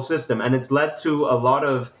horrible system, and it's led to a lot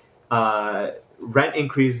of rent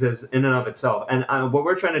increases in and of itself. And what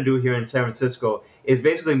we're trying to do here in San Francisco is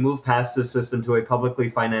basically move past this system to a publicly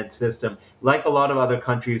financed system, like a lot of other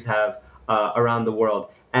countries have around the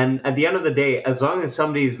world. And at the end of the day, as long as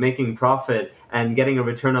somebody is making profit and getting a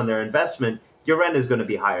return on their investment, your rent is going to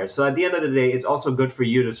be higher. So at the end of the day, it's also good for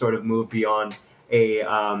you to sort of move beyond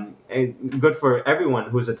good for everyone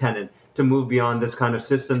who's a tenant to move beyond this kind of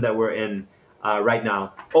system that we're in right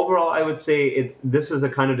now. Overall, I would say this is a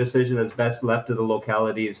kind of decision that's best left to the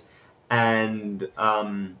localities, and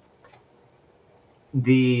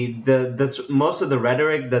most of the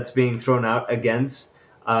rhetoric that's being thrown out against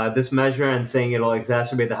this measure and saying it'll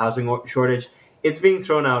exacerbate the housing shortage, it's being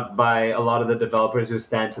thrown out by a lot of the developers who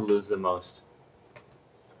stand to lose the most.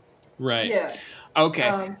 Right. Yeah.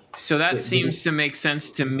 Okay. So that Wait, did seems to make sense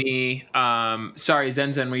to me. Sorry,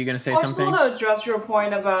 Zen, were you going to say I just something? want to address your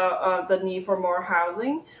point about the need for more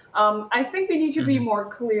housing. I think we need to be Mhm. more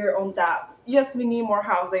clear on that. Yes, we need more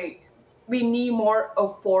housing. We need more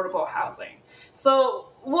affordable housing. So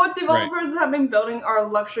what Right. developers have been building are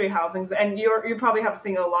luxury housings, and you probably have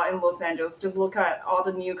seen a lot in Los Angeles. Just look at all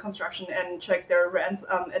the new construction and check their rents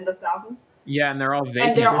in the thousands, Yeah, and they're all and they're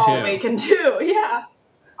vacant all too. vacant too. Yeah.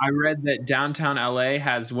 I read that downtown LA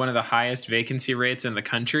has one of the highest vacancy rates in the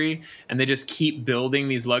country, and they just keep building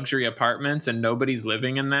these luxury apartments and nobody's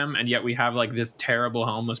living in them, and yet we have like this terrible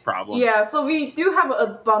homeless problem. Yeah, so we do have an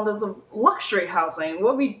abundance of luxury housing.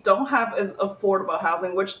 What we don't have is affordable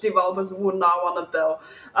housing, which developers would not want to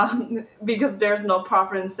build because there's no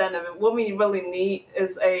profit incentive. What we really need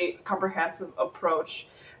is a comprehensive approach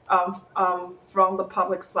from the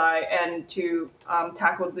public side and to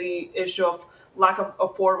tackle the issue of lack of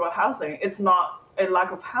affordable housing. It's not a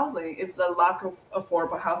lack of housing, it's a lack of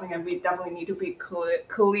affordable housing, and we definitely need to be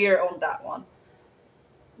clear on that one.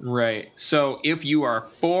 Right. So if you are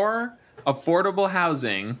for affordable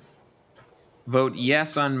housing, vote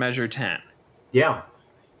yes on Measure 10. Yeah,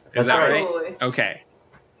 Is that's that right. right? Absolutely. Okay.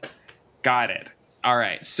 Got it. All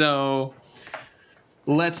right. So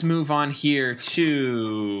let's move on here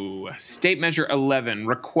to State Measure 11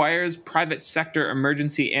 requires private sector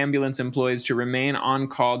emergency ambulance employees to remain on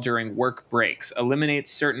call during work breaks,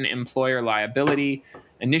 eliminates certain employer liability,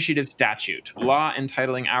 initiative statute. Law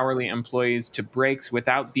entitling hourly employees to breaks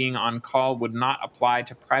without being on call would not apply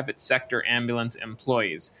to private sector ambulance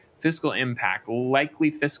employees. Fiscal impact, likely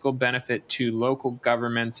fiscal benefit to local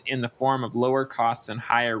governments in the form of lower costs and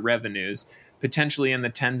higher revenues, potentially in the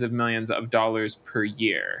tens of millions of dollars per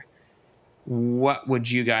year. What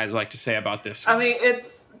would you guys like to say about this I one? mean,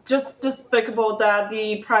 it's just despicable that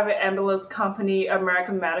the private ambulance company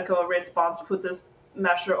American Medical Response put this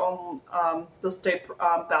measure on the state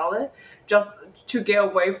ballot just to get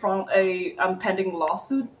away from a pending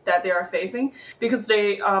lawsuit that they are facing because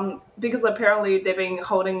apparently they've been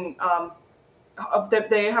holding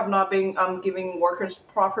they have not been giving workers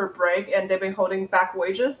proper break and they've been holding back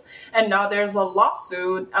wages, and now there's a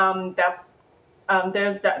lawsuit that's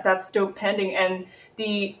still pending, and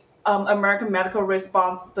the American Medical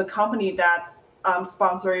Response, the company that's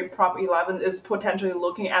sponsoring Prop 11, is potentially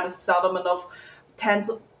looking at a settlement of tens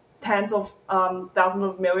tens of thousands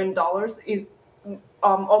of $1 million, is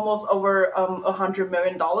almost over $100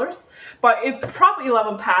 million. But if Prop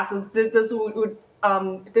 11 passes, this would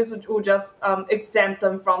just exempt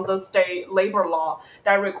them from the state labor law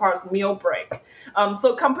that requires meal break.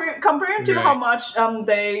 So comparing to how Right. much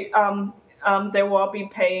they will be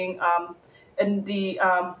paying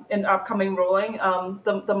in upcoming ruling,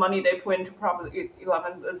 the money they put into Prop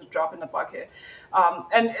 11 is a drop in the bucket,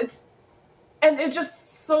 and it's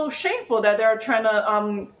just so shameful that they're trying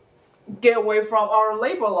to get away from our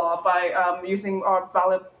labor law by using our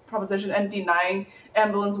ballot proposition and denying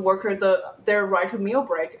ambulance worker their right to meal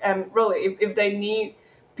break. And really, if they need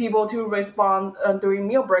people to respond during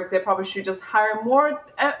meal break, they probably should just hire more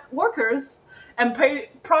workers and pay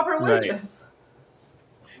proper Right. wages.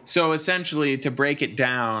 So essentially, to break it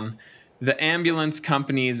down, the ambulance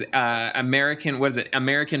companies, American, what is it?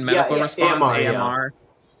 American Yeah, Medical yeah, Response, AMR, yeah. AMR.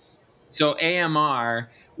 So AMR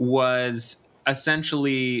was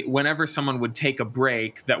essentially whenever someone would take a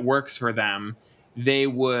break that works for them, they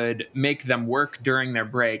would make them work during their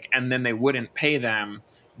break and then they wouldn't pay them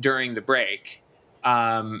during the break.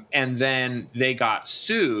 And then they got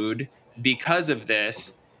sued because of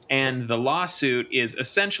this. And the lawsuit is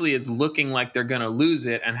essentially is looking like they're going to lose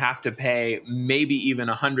it and have to pay maybe even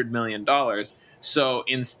 $100 million. So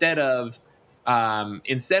instead of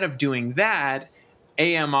doing that,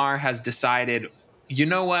 AMR has decided, you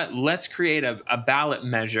know what, let's create a ballot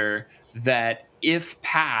measure that, if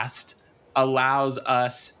passed, allows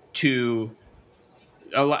us to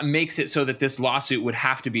makes it so that this lawsuit would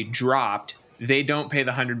have to be dropped. They don't pay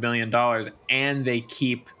the $100 million, and they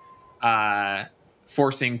keep uh,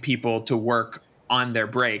 forcing people to work on their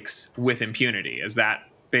breaks with impunity. Is that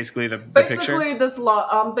basically the picture. Basically, this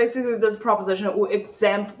law, basically this proposition would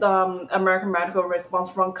exempt American medical response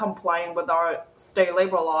from complying with our state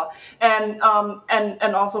labor law, and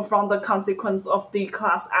also from the consequence of the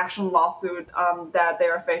class action lawsuit that they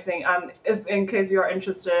are facing. If in case you are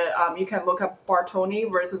interested, you can look up Bartoni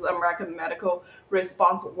versus American Medical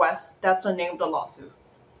Response West. That's the name of the lawsuit.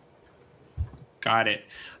 Got it.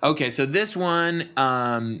 Okay, so this one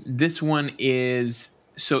is,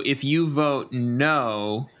 so if you vote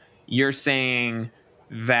no, you're saying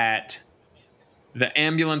that the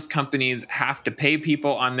ambulance companies have to pay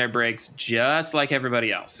people on their breaks just like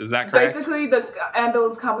everybody else. Is that correct? Basically, the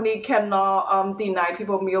ambulance company cannot deny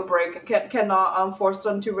people meal break, cannot force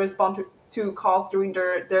them to respond to calls during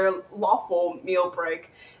their lawful meal break,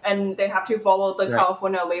 and they have to follow the Right.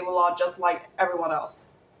 California labor law just like everyone else.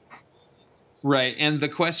 Right. And the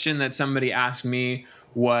question that somebody asked me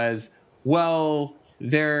was, well,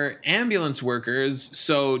 they're ambulance workers,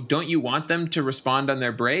 so don't you want them to respond on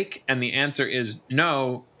their break? And the answer is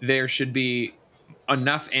no, there should be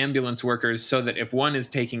enough ambulance workers so that if one is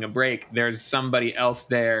taking a break, there's somebody else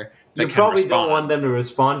there You that can probably don't want respond. them to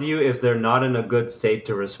respond to you if they're not in a good state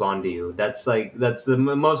to respond to you. That's the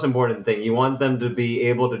most important thing. You want them to be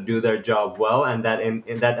able to do their job well, and and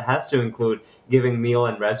that has to include giving meal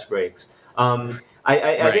and rest breaks. I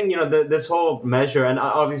Right. think this whole measure, and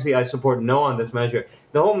obviously I support no on this measure.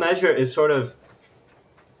 The whole measure is sort of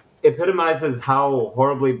epitomizes how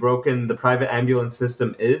horribly broken the private ambulance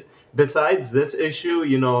system is. Besides this issue,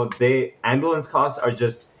 they ambulance costs are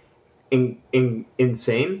just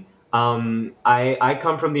insane. I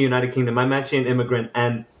come from the United Kingdom. I'm actually an immigrant,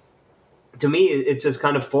 and to me, it's just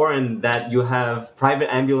kind of foreign that you have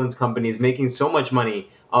private ambulance companies making so much money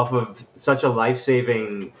off of such a life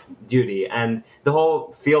saving duty, and the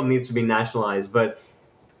whole field needs to be nationalized. But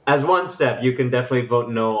as one step, you can definitely vote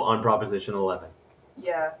no on Proposition 11.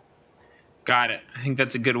 Yeah. Got it. I think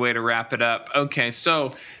that's a good way to wrap it up. Okay,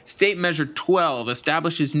 so State Measure 12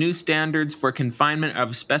 establishes new standards for confinement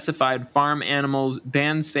of specified farm animals,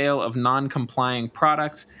 bans sale of non complying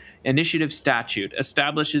products. Initiative statute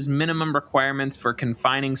establishes minimum requirements for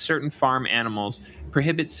confining certain farm animals,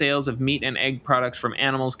 prohibits sales of meat and egg products from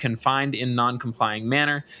animals confined in non complying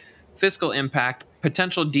manner. Fiscal impact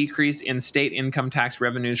potential decrease in state income tax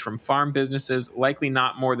revenues from farm businesses, likely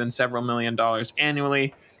not more than several $1 million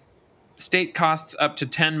annually. State costs up to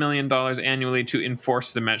 $10 million annually to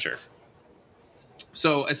enforce the measure.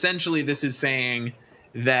 So essentially, this is saying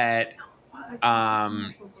that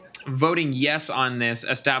um, voting yes on this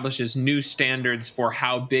establishes new standards for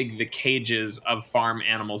how big the cages of farm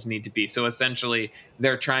animals need to be. So essentially,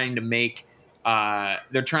 they're trying to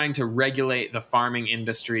regulate the farming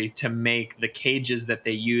industry to make the cages that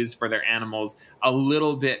they use for their animals a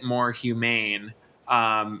little bit more humane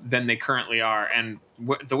than they currently are. And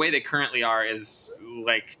the way they currently are is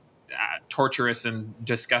like torturous and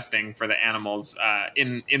disgusting for the animals.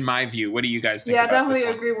 In my view, what do you guys think Yeah, I about this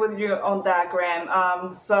definitely one? agree with you on that, Graham.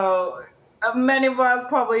 Many of us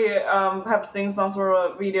probably have seen some sort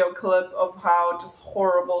of video clip of how just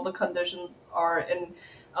horrible the conditions are in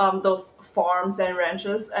those farms and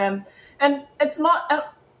ranches, and it's not. And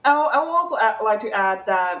I will also like to add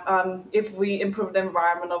that if we improve the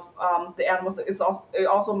environment of the animals, it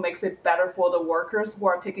also makes it better for the workers who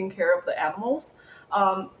are taking care of the animals.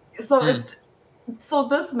 So Hmm. it's so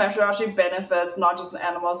this measure actually benefits not just the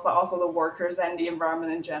animals but also the workers and the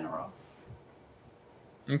environment in general.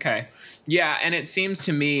 Okay. Yeah, and it seems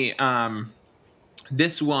to me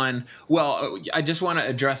this one, well, I just want to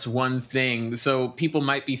address one thing. So people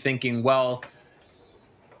might be thinking, well,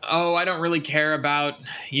 oh, I don't really care about,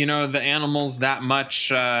 the animals that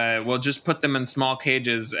much. We'll just put them in small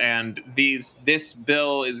cages, and this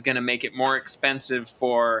bill is going to make it more expensive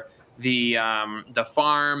for the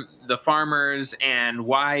farmers. And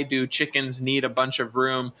why do chickens need a bunch of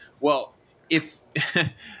room? Well, if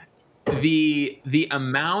the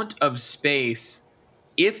amount of space,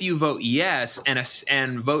 if you vote yes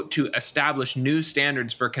and vote to establish new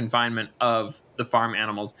standards for confinement of the farm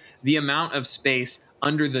animals, the amount of space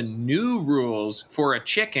under the new rules for a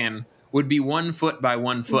chicken would be 1 foot by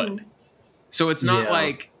 1 foot. Hmm. So it's not Yeah.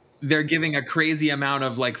 like they're giving a crazy amount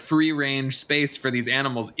of like free range space for these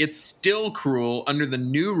animals. It's still cruel under the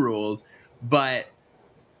new rules, but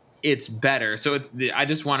it's better. So I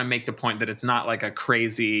just want to make the point that it's not like a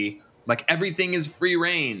crazy, like everything is free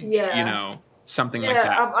range, Yeah. something like Yeah,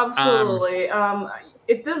 that. Um, absolutely.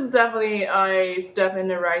 This is definitely a step in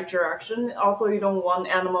the right direction. Also, you don't want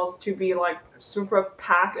animals to be like super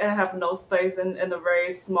packed and have no space in a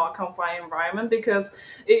very small confined environment because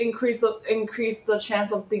it increase the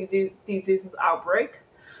chance of diseases outbreak.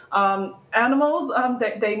 Animals,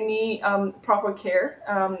 they need proper care,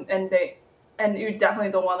 and you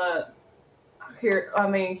definitely don't want to hear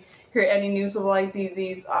any news of like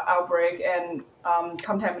disease outbreak and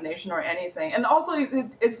contamination or anything. And also,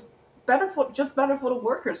 it's better for the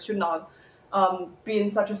workers to not be in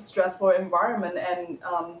such a stressful environment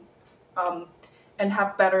um, and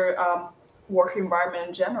have better work environment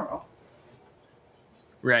in general.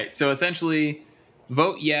 Right. So essentially,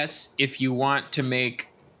 vote yes if you want to make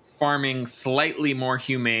farming slightly more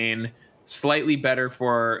humane, slightly better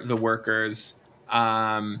for the workers.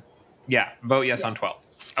 Yeah, vote yes on Yes.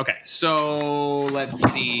 12th. Okay, so let's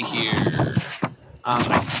see here.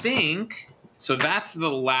 I think so. That's the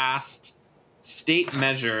last state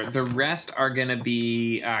measure. The rest are going to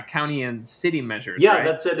be county and city measures, Yeah, right?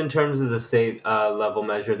 that's it in terms of the state level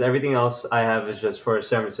measures. Everything else I have is just for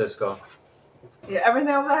San Francisco. Yeah, everything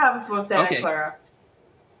else I have is for Santa Okay, Clara.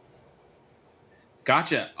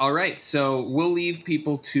 gotcha. All right. So we'll leave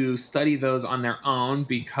people to study those on their own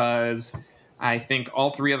because I think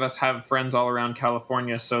all three of us have friends all around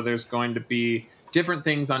California. So there's going to be different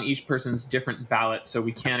things on each person's different ballot. So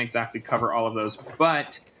we can't exactly cover all of those.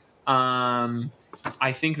 But um,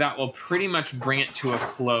 I think that will pretty much bring it to a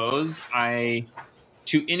close.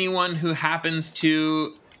 To anyone who happens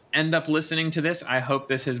to end up listening to this, I hope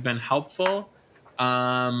this has been helpful.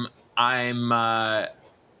 Um, I'm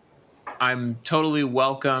I'm totally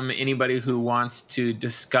welcome anybody who wants to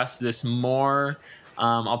discuss this more.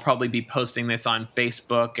 I'll probably be posting this on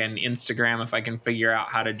Facebook and Instagram if I can figure out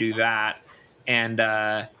how to do that. And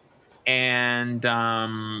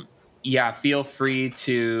yeah, feel free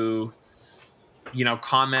to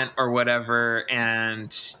comment or whatever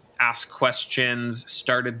and ask questions,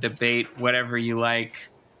 start a debate, whatever you like.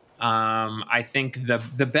 I think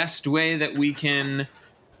the best way that we can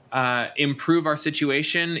improve our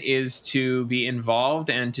situation is to be involved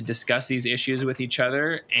and to discuss these issues with each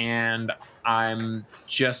other. And I'm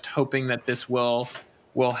just hoping that this will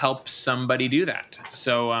help somebody do that.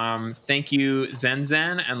 So thank you, Zen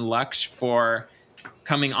Zen and Lux, for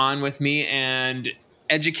coming on with me and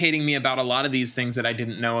educating me about a lot of these things that I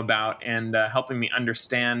didn't know about and helping me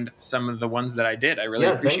understand some of the ones that I did. I really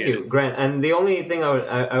Yeah, thank appreciate it. you, Grant. And the only thing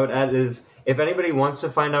I would add is if anybody wants to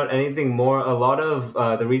find out anything more, a lot of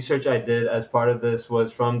the research I did as part of this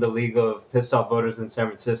was from the League of Pissed Off Voters in San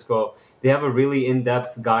Francisco. They have a really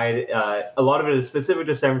in-depth guide. A lot of it is specific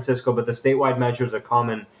to San Francisco, but the statewide measures are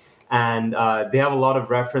common, and they have a lot of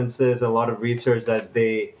references, a lot of research that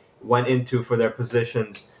they went into for their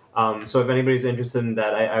positions. So if anybody's interested in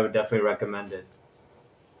that, I would definitely recommend it.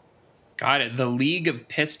 Got it. The League of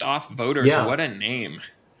Pissed Off Voters. Yeah. What a name.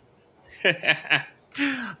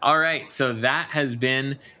 All right. So that has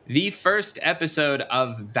been the first episode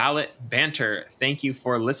of Ballot Banter. Thank you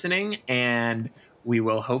for listening, and we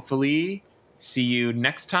will hopefully see you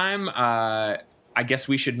next time. I guess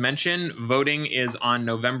we should mention voting is on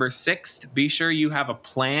November 6th. Be sure you have a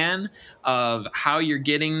plan of how you're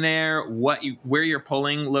getting there, where your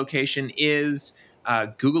polling location is.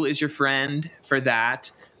 Google is your friend for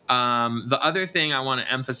that. The other thing I want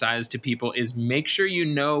to emphasize to people is make sure you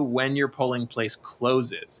know when your polling place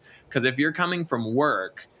closes. Because if you're coming from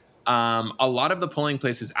work, a lot of the polling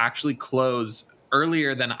places actually close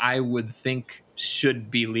earlier than I would think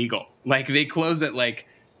should be legal. Like they close at like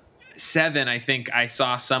 7, I think I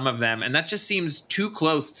saw some of them, and that just seems too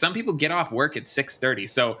close. Some people get off work at 6:30.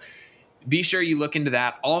 So be sure you look into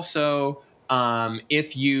that. Also,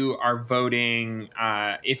 if you are voting,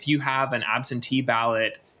 if you have an absentee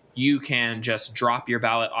ballot, you can just drop your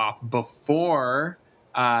ballot off before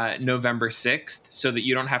November 6th so that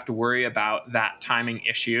you don't have to worry about that timing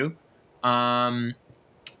issue. And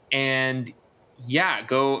yeah,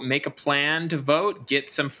 go make a plan to vote, get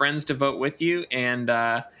some friends to vote with you, and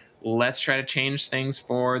let's try to change things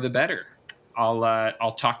for the better.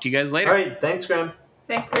 I'll talk to you guys All later. right. Thanks, Graham.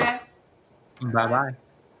 Thanks, Grant. Bye Bye. bye.